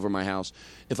coming over my house,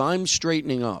 if I'm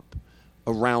straightening up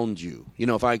around you,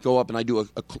 if I go up and I do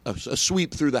a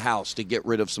sweep through the house to get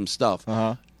rid of some stuff,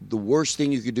 the worst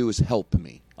thing you could do is help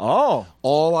me. Oh.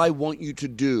 All I want you to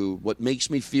do, what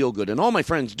makes me feel good, and all my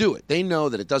friends do it. They know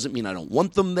that it doesn't mean I don't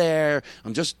want them there.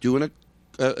 I'm just doing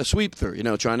a sweep through,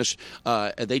 trying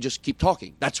to, they just keep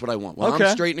talking. That's what I want. When Okay.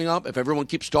 I'm straightening up, if everyone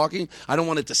keeps talking, I don't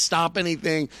want it to stop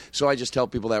anything. So I just tell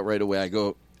people that right away.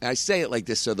 I say it like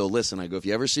this so they'll listen. I go, if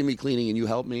you ever see me cleaning and you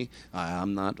help me, I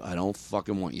don't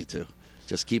fucking want you to.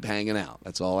 Just keep hanging out.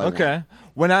 That's all I want. Okay.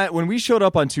 When we showed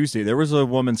up on Tuesday, there was a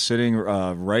woman sitting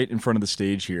right in front of the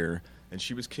stage here, and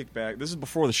she was kicked back. This is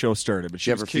before the show started, but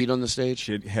She have her feet on the stage?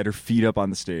 She had her feet up on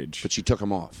the stage. But she took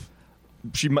them off.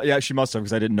 She must have,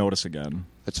 because I didn't notice again.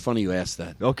 It's funny you asked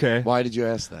that. Okay. Why did you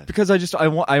ask that? Because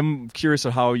I'm curious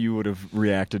of how you would have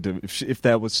reacted to if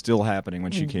that was still happening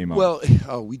when she came up. Well,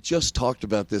 we just talked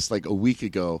about this like a week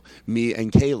ago, me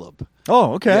and Caleb.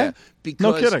 Oh, okay. Yeah, because,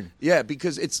 no kidding. Yeah,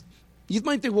 because you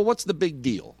might think, well, what's the big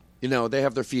deal? They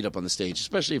have their feet up on the stage,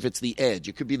 especially if it's the edge.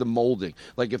 It could be the molding.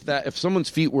 Like if someone's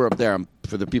feet were up there,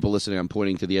 for the people listening, I'm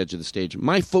pointing to the edge of the stage.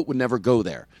 My foot would never go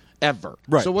there. Ever.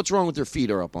 Right. So what's wrong with their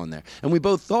feet are up on there? And we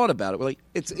both thought about it. We're like,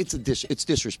 it's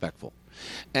disrespectful.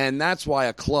 And that's why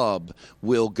a club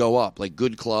will go up. Like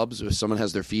good clubs, if someone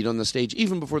has their feet on the stage,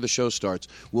 even before the show starts,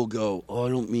 will go,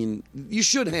 you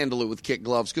should handle it with kid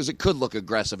gloves because it could look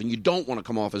aggressive. And you don't want to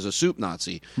come off as a soup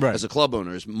Nazi Right. as a club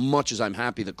owner. As much as I'm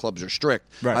happy that clubs are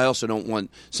strict, Right. I also don't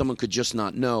want someone could just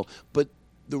not know. But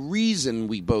the reason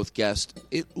we both guessed,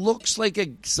 it looks like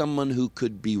someone who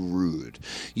could be rude.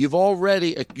 You've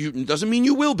already, doesn't mean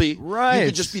you will be. Right. You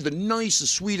could just be the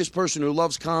nicest, sweetest person who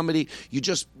loves comedy. You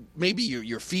just, maybe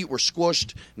your feet were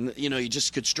squished, and, you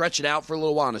just could stretch it out for a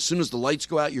little while, and as soon as the lights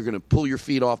go out, you're going to pull your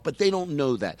feet off, but they don't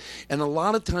know that. And a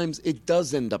lot of times, it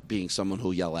does end up being someone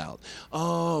who'll yell out,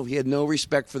 oh, he had no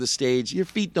respect for the stage. Your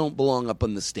feet don't belong up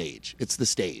on the stage. It's the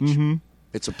stage. Mm-hmm.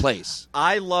 It's a place.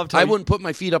 I loved. I wouldn't put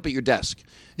my feet up at your desk, at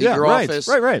Yeah, your right, office,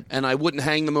 right. and I wouldn't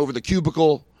hang them over the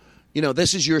cubicle.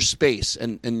 This is your space,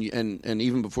 and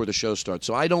even before the show starts.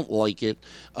 So I don't like it,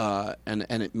 and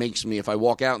it makes me, if I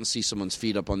walk out and see someone's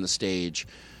feet up on the stage,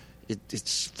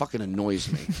 it's fucking annoys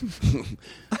me.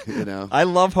 I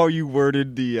love how you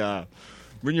worded the.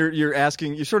 When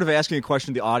you're sort of asking a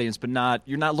question to the audience, but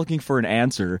you're not looking for an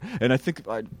answer. And I think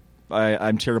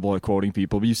I'm terrible at quoting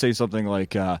people, but you say something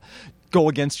like, go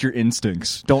against your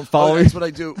instincts. Don't follow. That's what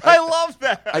I do. I love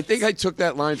that. I think I took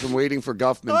that line from Waiting for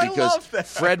Guffman I because love that.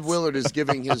 Fred Willard is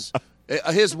giving his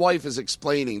wife is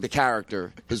explaining the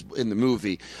character in the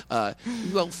movie.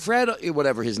 Well, Fred,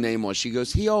 whatever his name was, she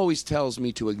goes, he always tells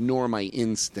me to ignore my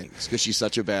instincts because she's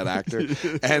such a bad actor.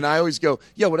 And I always go,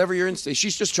 yeah, whatever your instincts.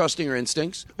 She's just trusting her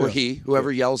instincts, or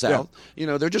whoever yells out.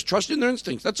 They're just trusting their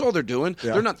instincts. That's all they're doing.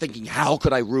 Yeah. They're not thinking, how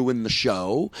could I ruin the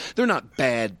show? They're not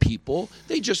bad people.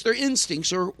 Their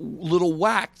instincts are a little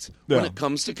whacked when it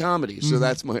comes to comedy. So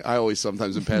that's I always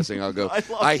sometimes in passing, I'll go,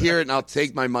 I hear it and I'll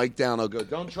take my mic down. I'll go,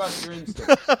 don't trust your instincts.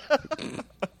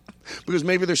 Because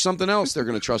maybe there's something else they're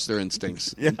going to trust their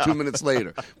instincts. And 2 minutes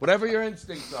later, whatever your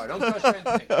instincts are, don't trust your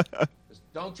instincts.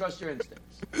 Just don't trust your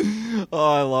instincts.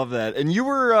 Oh, I love that. And you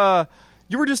were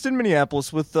just in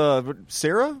Minneapolis with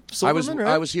Sarah Silverman, right?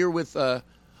 I was here with. I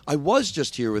was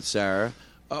just here with Sarah.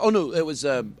 Oh no, it was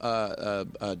Jim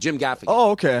Gaffigan.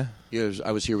 Oh, okay.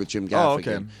 I was here with Jim Gaffigan. Oh,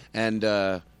 okay.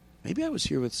 And maybe I was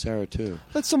here with Sarah too.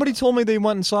 But somebody told me they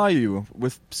went and saw you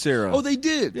with Sarah. Oh, they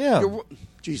did. Yeah.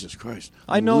 Jesus Christ!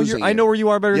 I know where you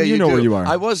are better than you know do. where you are.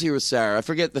 I was here with Sarah. I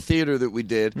forget the theater that we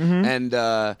did, and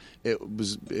it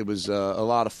was a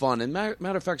lot of fun. And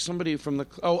matter of fact, somebody from the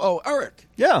Eric.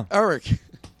 Yeah. Eric.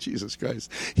 Jesus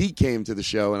Christ! He came to the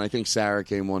show, and I think Sarah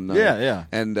came one night. Yeah.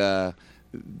 And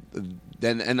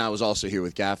then I was also here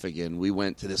with Gaffigan. We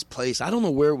went to this place. I don't know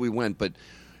where we went, but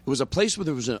it was a place where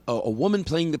there was a woman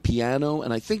playing the piano,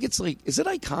 and I think it's like, is it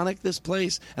iconic, this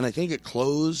place? And I think it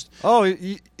closed. Oh,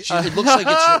 It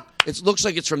looks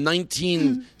like it's from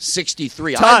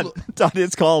 1963. Todd,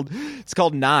 it's called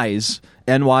Nye's,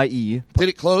 Nye. Did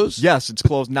it close? Yes, it's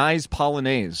closed. Nye's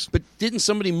Polonaise. But didn't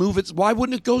somebody move it? Why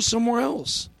wouldn't it go somewhere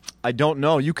else? I don't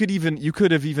know. You could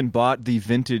have even bought the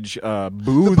vintage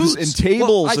booths and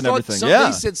tables and everything.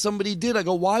 They said somebody did. I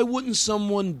go, why wouldn't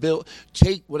someone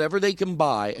take whatever they can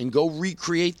buy and go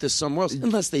recreate this somewhere else?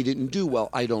 Unless they didn't do well,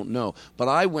 I don't know. But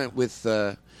I went with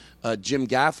Jim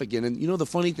Gaffigan, and the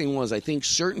funny thing was, I think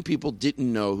certain people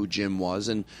didn't know who Jim was,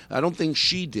 and I don't think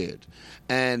she did.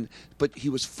 But he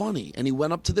was funny, and he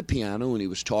went up to the piano and he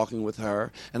was talking with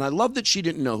her, and I love that she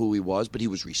didn't know who he was, but he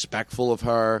was respectful of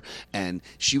her, and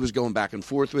she was going back and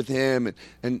forth with him,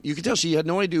 and you could tell she had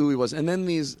no idea who he was. And then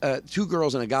these two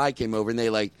girls and a guy came over, and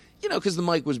they because the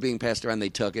mic was being passed around, they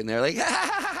took it, and they're like,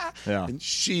 Yeah. And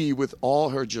she, with all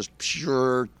her just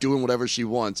pure doing whatever she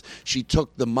wants, she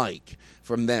took the mic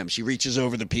from them. She reaches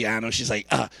over the piano. She's like,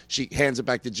 she hands it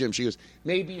back to Jim. She goes,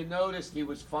 maybe you noticed he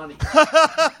was funny.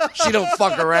 She don't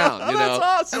fuck around, you know. That's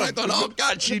awesome. And I thought, oh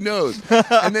God, she knows.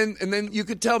 and then you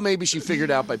could tell maybe she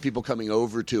figured out by people coming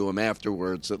over to him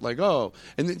afterwards that like, oh,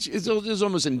 and then it was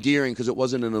almost endearing because it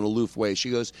wasn't in an aloof way.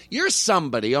 She goes, "You're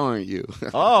somebody, aren't you?"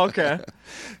 Oh, okay.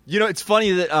 You know, it's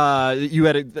funny that you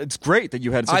had. It's great that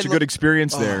you had such a good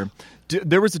experience there.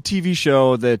 There was a TV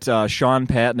show that Sean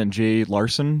Patton and Jay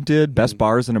Larson did, Best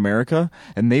Bars in America,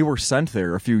 and they were sent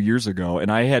there a few years ago.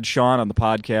 And I had Sean on the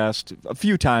podcast a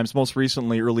few times, most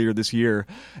recently earlier this year,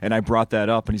 and I brought that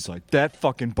up, and he's like, "That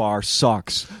fucking bar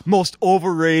sucks. Most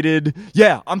overrated."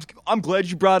 Yeah, I'm glad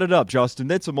you brought it up, Justin.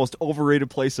 That's the most overrated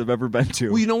place I've ever been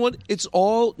to. Well, you know what? It's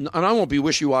all, and I won't be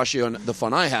wishy-washy on the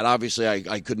fun I had. Obviously,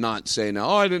 I could not say now,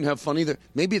 I didn't have fun either.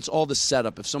 Maybe it's all the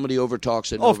setup. If somebody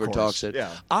overtalks it and overtalks it.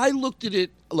 Yeah. I looked at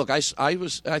it. Look, I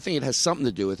think it has something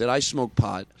to do with it. I smoke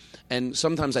pot, and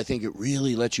sometimes I think it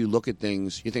really lets you look at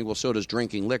things. You think, well, so does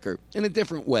drinking liquor in a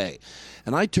different way.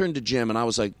 And I turned to Jim, and I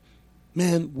was like,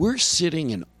 man, we're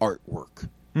sitting in artwork.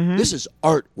 Mm-hmm. This is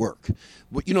artwork.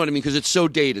 You know what I mean? Because it's so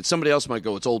dated. Somebody else might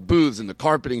go, it's old booths and the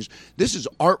carpeting. This is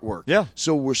artwork. Yeah.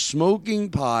 So we're smoking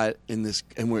pot in this,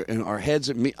 and we're in our heads.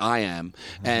 I am,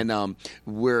 and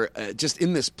we're just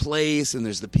in this place, and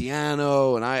there's the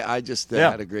piano, and I just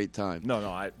had a great time. No,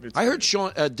 I heard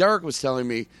Sean. Derek was telling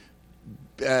me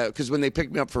because when they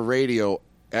picked me up for radio.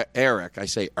 Eric, I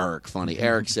say Eric, funny.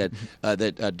 Eric said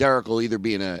that Derek will either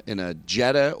be in a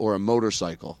Jetta or a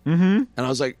motorcycle. Mm-hmm. And I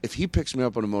was like, if he picks me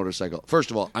up on a motorcycle,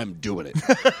 first of all, I'm doing it.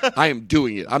 I am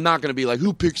doing it. I'm not going to be like,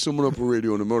 who picks someone up on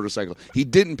radio on a motorcycle? He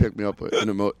didn't pick me up in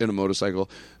a motorcycle.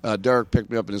 Derek picked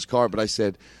me up in his car, but I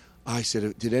said,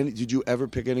 did you ever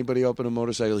pick anybody up on a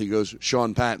motorcycle? He goes,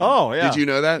 Sean Patton. Oh, yeah. Did you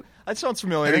know that? That sounds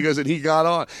familiar. And he goes, and he got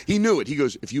on. He knew it. He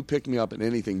goes, if you pick me up in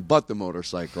anything but the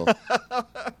motorcycle,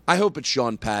 I hope it's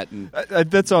Sean Patton.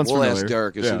 That sounds familiar. We'll ask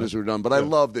Derek as soon as we're done. But I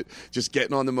loved it. Just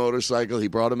getting on the motorcycle. He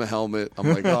brought him a helmet.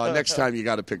 I'm like, oh, next time you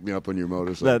got to pick me up on your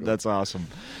motorcycle. That's awesome.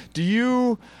 Do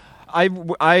you...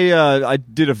 I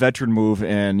did a veteran move,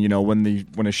 and you know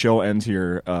when a show ends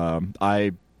here,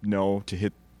 I know to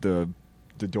hit the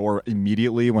door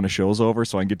immediately when a show's over,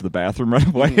 so I can get to the bathroom right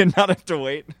away and not have to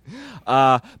wait.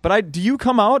 But do you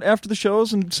come out after the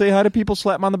shows and say hi to people,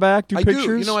 slap them on the back, do pictures?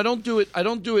 Do. You know, I don't do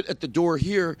it at the door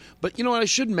here. But you know what? I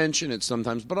should mention it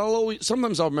sometimes. But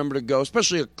sometimes I'll remember to go,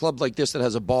 especially a club like this that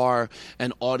has a bar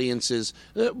and audiences.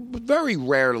 Very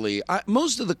rarely.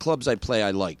 Most of the clubs I play, I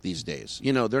like these days.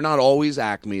 You know, they're not always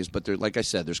Acme's, but they're, like I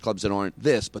said, there's clubs that aren't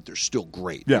this, but they're still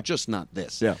great. Yeah. They're just not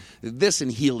this. Yeah. This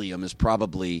and Helium is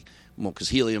probably. Well, because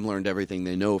Helium learned everything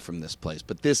they know from this place.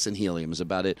 But this and Helium is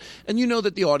about it. And you know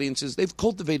that the audiences, they've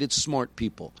cultivated smart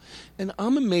people. And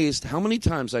I'm amazed how many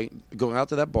times I go out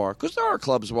to that bar. Because there are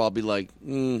clubs where I'll be like, I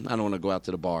don't want to go out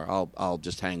to the bar. I'll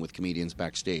just hang with comedians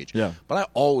backstage. Yeah. But I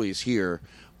always hear,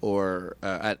 or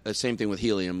same thing with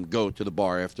Helium, go to the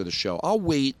bar after the show. I'll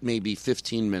wait maybe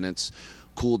 15 minutes,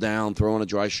 cool down, throw on a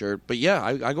dry shirt. But yeah,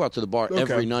 I go out to the bar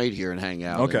every night here and hang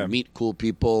out and meet cool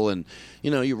people. And,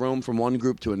 you know, you roam from one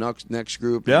group to a next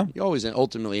group. Yeah. You always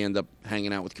ultimately end up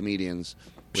hanging out with comedians,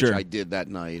 which Sure. I did that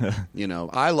night. You know,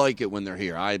 I like it when they're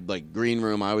here. I like green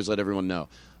room. I always let everyone know.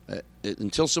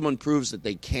 Until someone proves that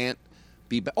they can't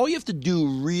be all you have to do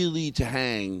really to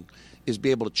hang is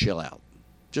be able to chill out.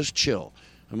 Just chill.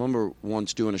 I remember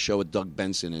once doing a show with Doug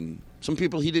Benson, and some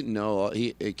people he didn't know.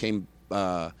 He came...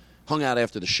 hung out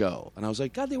after the show, and I was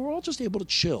like, God, they were all just able to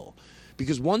chill,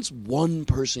 because once one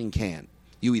person can,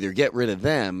 you either get rid of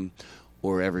them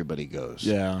or everybody goes.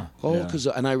 Yeah. Oh, because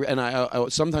and I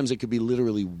sometimes it could be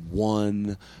literally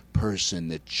one person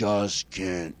that just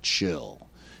can't chill.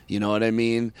 You know what I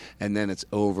mean? And then it's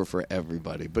over for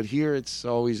everybody. But here, it's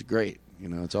always great. You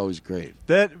know, it's always great.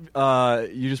 That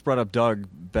you just brought up Doug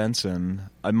Benson.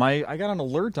 I got an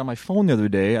alert on my phone the other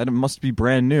day. It must be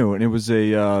brand new, and it was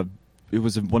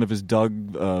one of his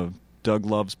Doug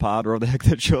Loves Pod, or what the heck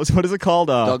that show is. What is it called?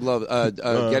 Doug Love,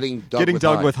 Getting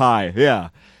Doug with High. Yeah.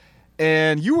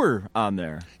 And you were on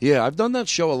there. Yeah, I've done that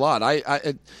show a lot.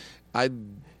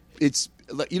 It's,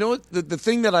 you know what, the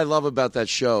thing that I love about that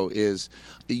show is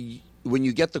when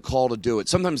you get the call to do it.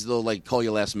 Sometimes they'll like call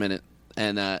you last minute.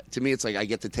 And to me, it's like I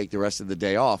get to take the rest of the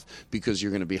day off because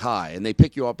you're going to be high. And they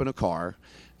pick you up in a car.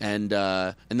 And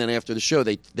then after the show,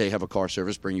 they have a car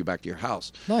service, bring you back to your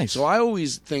house. Nice. So I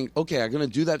always think, okay, I'm going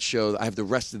to do that show. I have the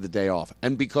rest of the day off.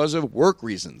 And because of work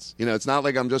reasons. You know, it's not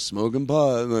like I'm just smoking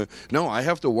pot. No, I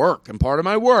have to work. And part of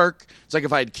my work, it's like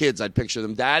if I had kids, I'd picture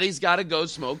them, Daddy's got to go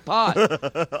smoke pot.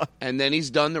 And then he's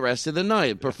done the rest of the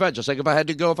night. Perfect. Just like if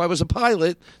I was a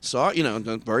pilot,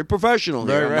 very professional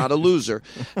here. I'm not a loser.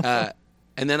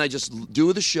 And then I just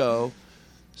do the show.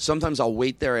 Sometimes I'll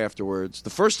wait there afterwards. The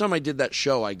first time I did that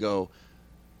show, I go,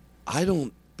 I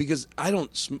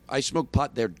smoke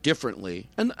pot there differently,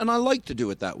 and I like to do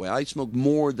it that way. I smoke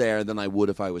more there than I would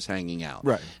if I was hanging out.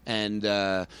 Right. And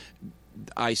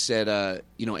I said,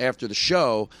 after the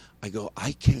show, I go,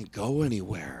 I can't go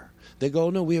anywhere. They go,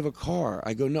 no, we have a car.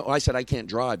 I go, no. I said, I can't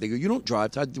drive. They go, you don't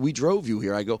drive, Todd. We drove you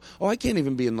here. I go, oh, I can't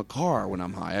even be in the car when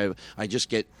I'm high.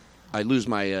 I lose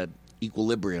my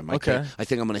equilibrium. I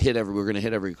think I'm going to we're going to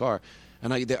hit every car.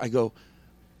 And I go,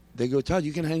 they go, Todd,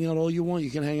 you can hang out all you want. You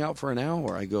can hang out for an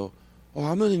hour. I go, oh,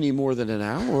 I'm going to need more than an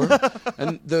hour.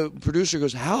 And the producer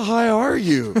goes, how high are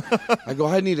you? I go,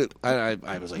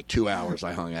 I was like 2 hours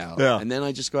I hung out. Yeah. And then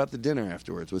I just go out to dinner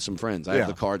afterwards with some friends. I have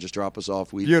the car just drop us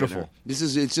off. We Beautiful.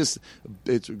 Dinner.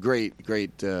 It's great.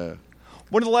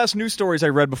 One of the last news stories I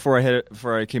read before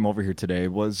I came over here today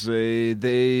was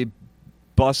they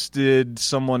busted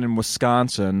someone in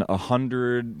Wisconsin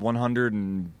 100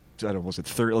 and I don't know, was it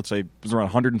 30? Let's say it was around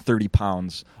 130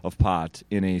 pounds of pot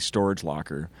in a storage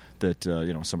locker that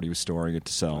somebody was storing it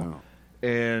to sell. Wow.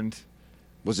 And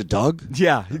was it Doug?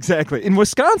 Yeah, exactly. In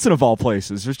Wisconsin, of all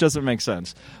places, which doesn't make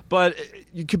sense. But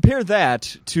you compare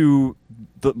that to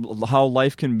how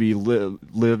life can be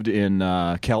lived in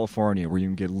California, where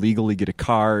you can legally get a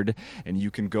card and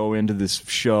you can go into this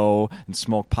show and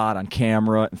smoke pot on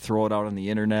camera and throw it out on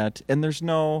the internet, and there's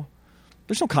no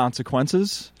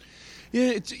consequences.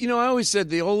 Yeah, I always said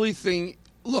the only thing.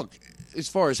 Look, as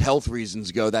far as health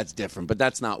reasons go, that's different, but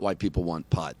that's not why people want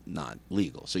pot not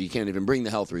legal. So you can't even bring the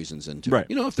health reasons into it. Right.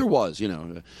 If there was,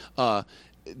 the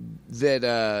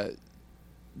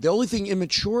only thing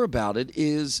immature about it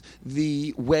is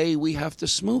the way we have to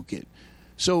smoke it.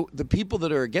 So the people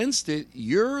that are against it,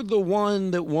 you're the one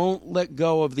that won't let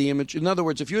go of the image. In other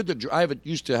words, if you had to,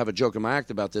 used to have a joke in my act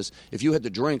about this. If you had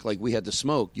to drink like we had to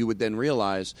smoke, you would then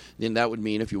realize. Then that would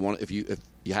mean if you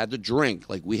had to drink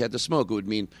like we had to smoke, it would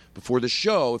mean before the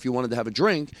show, if you wanted to have a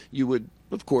drink, you would,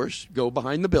 of course, go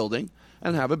behind the building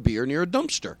and have a beer near a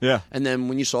dumpster. Yeah. And then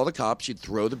when you saw the cops, you'd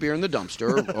throw the beer in the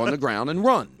dumpster on the ground and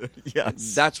run.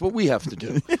 Yes. That's what we have to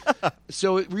do. Yeah.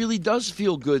 So it really does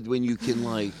feel good when you can,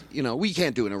 we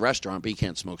can't do it in a restaurant, but you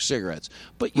can't smoke cigarettes.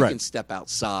 But you can step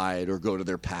outside or go to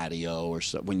their patio or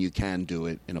when you can do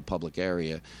it in a public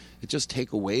area. It just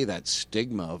take away that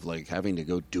stigma of, having to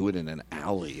go do it in an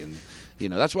alley. And,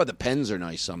 that's why the pens are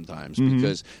nice sometimes,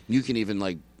 because you can even,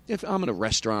 if I'm in a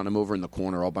restaurant, I'm over in the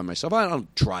corner all by myself, I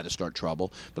don't try to start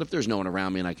trouble. But if there's no one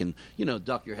around me and I can,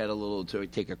 duck your head a little to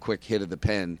take a quick hit of the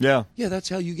pen. Yeah. Yeah, that's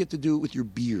how you get to do it with your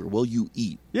beer while you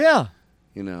eat. Yeah.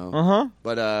 Uh-huh.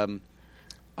 But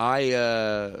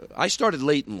I started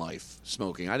late in life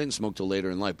smoking. I didn't smoke till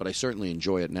later in life, but I certainly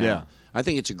enjoy it now. Yeah. I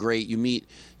think it's a great,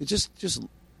 it's just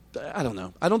I don't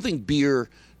know. I don't think beer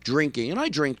drinking, and I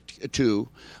drink too,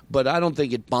 but I don't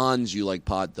think it bonds you like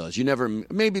pot does. You never,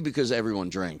 maybe because everyone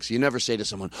drinks, you never say to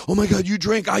someone, oh my God, you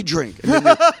drink, I drink. And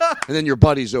then your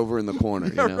buddy's over in the corner.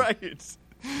 Right.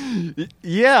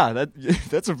 Yeah,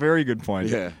 that's a very good point.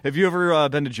 Yeah. Have you ever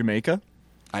been to Jamaica?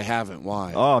 I haven't.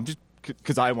 Why? Oh, just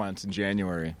because I went in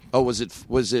January. Oh, was it,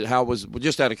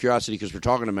 just out of curiosity, because we're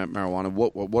talking about marijuana,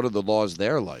 what are the laws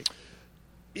there like?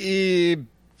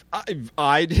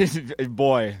 I did,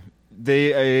 boy.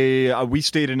 We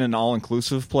stayed in an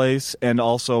all-inclusive place, and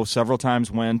also several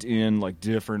times went in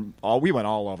we went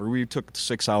all over. We took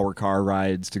 6-hour car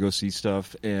rides to go see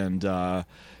stuff, and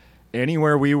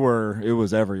anywhere we were, it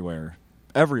was everywhere,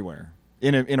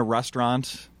 in a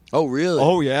restaurant. Oh, really?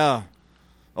 Oh yeah,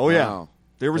 wow. Yeah.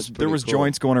 There was cool.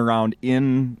 joints going around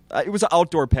in. It was an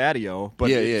outdoor patio,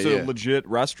 but it's a legit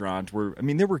restaurant where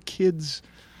there were kids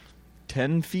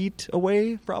 10 feet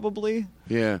away, probably.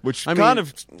 Yeah. Which kind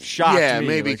of shocked me. Yeah,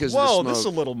 maybe because whoa, this is a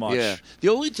little much. Yeah. The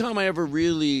only time I ever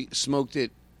really smoked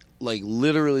it,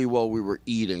 literally while we were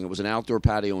eating, it was an outdoor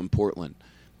patio in Portland.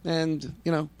 And,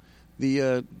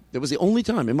 that was the only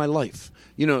time in my life.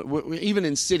 Even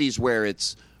in cities where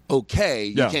it's okay,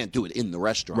 you can't do it in the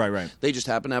restaurant. Right. They just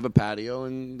happen to have a patio,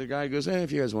 and the guy goes, hey, if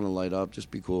you guys want to light up,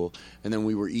 just be cool. And then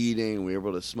we were eating, and we were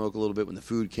able to smoke a little bit when the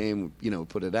food came,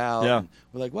 put it out. Yeah. And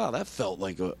we're like, wow, that felt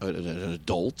like an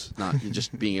adult, not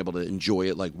just being able to enjoy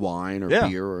it like wine or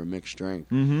beer or a mixed drink.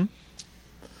 Mm-hmm.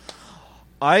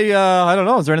 I don't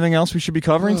know. Is there anything else we should be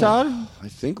covering, Todd? I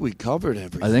think we covered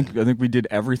everything. I think we did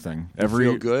everything.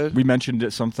 Feel good? We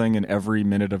mentioned something in every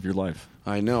minute of your life.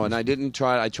 I know, and I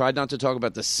tried not to talk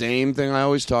about the same thing I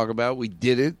always talk about. We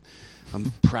did it.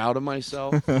 I'm proud of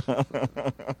myself.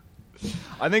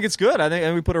 I think it's good. I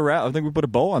think we put a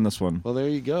bow on this one. Well, there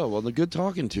you go. Well, good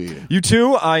talking to you. You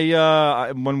too.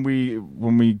 When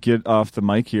we get off the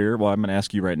mic here, well, I'm going to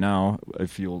ask you right now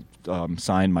if you'll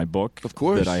sign my book. Of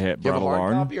course. That I had You have brought a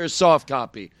hard along. copy or a soft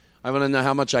copy? I want to know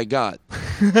how much I got.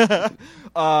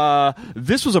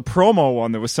 This was a promo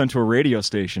one that was sent to a radio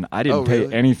station. I didn't pay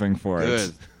really? anything for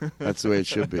it. Good. That's the way it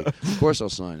should be. Of course, I'll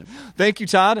sign it. Thank you,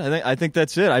 Todd. I think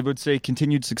that's it. I would say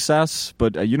continued success,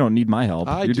 but you don't need my help.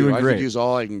 You're doing great. I could use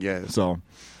all I can get. So,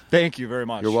 thank you very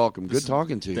much. You're welcome. Good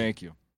talking to you. Thank you.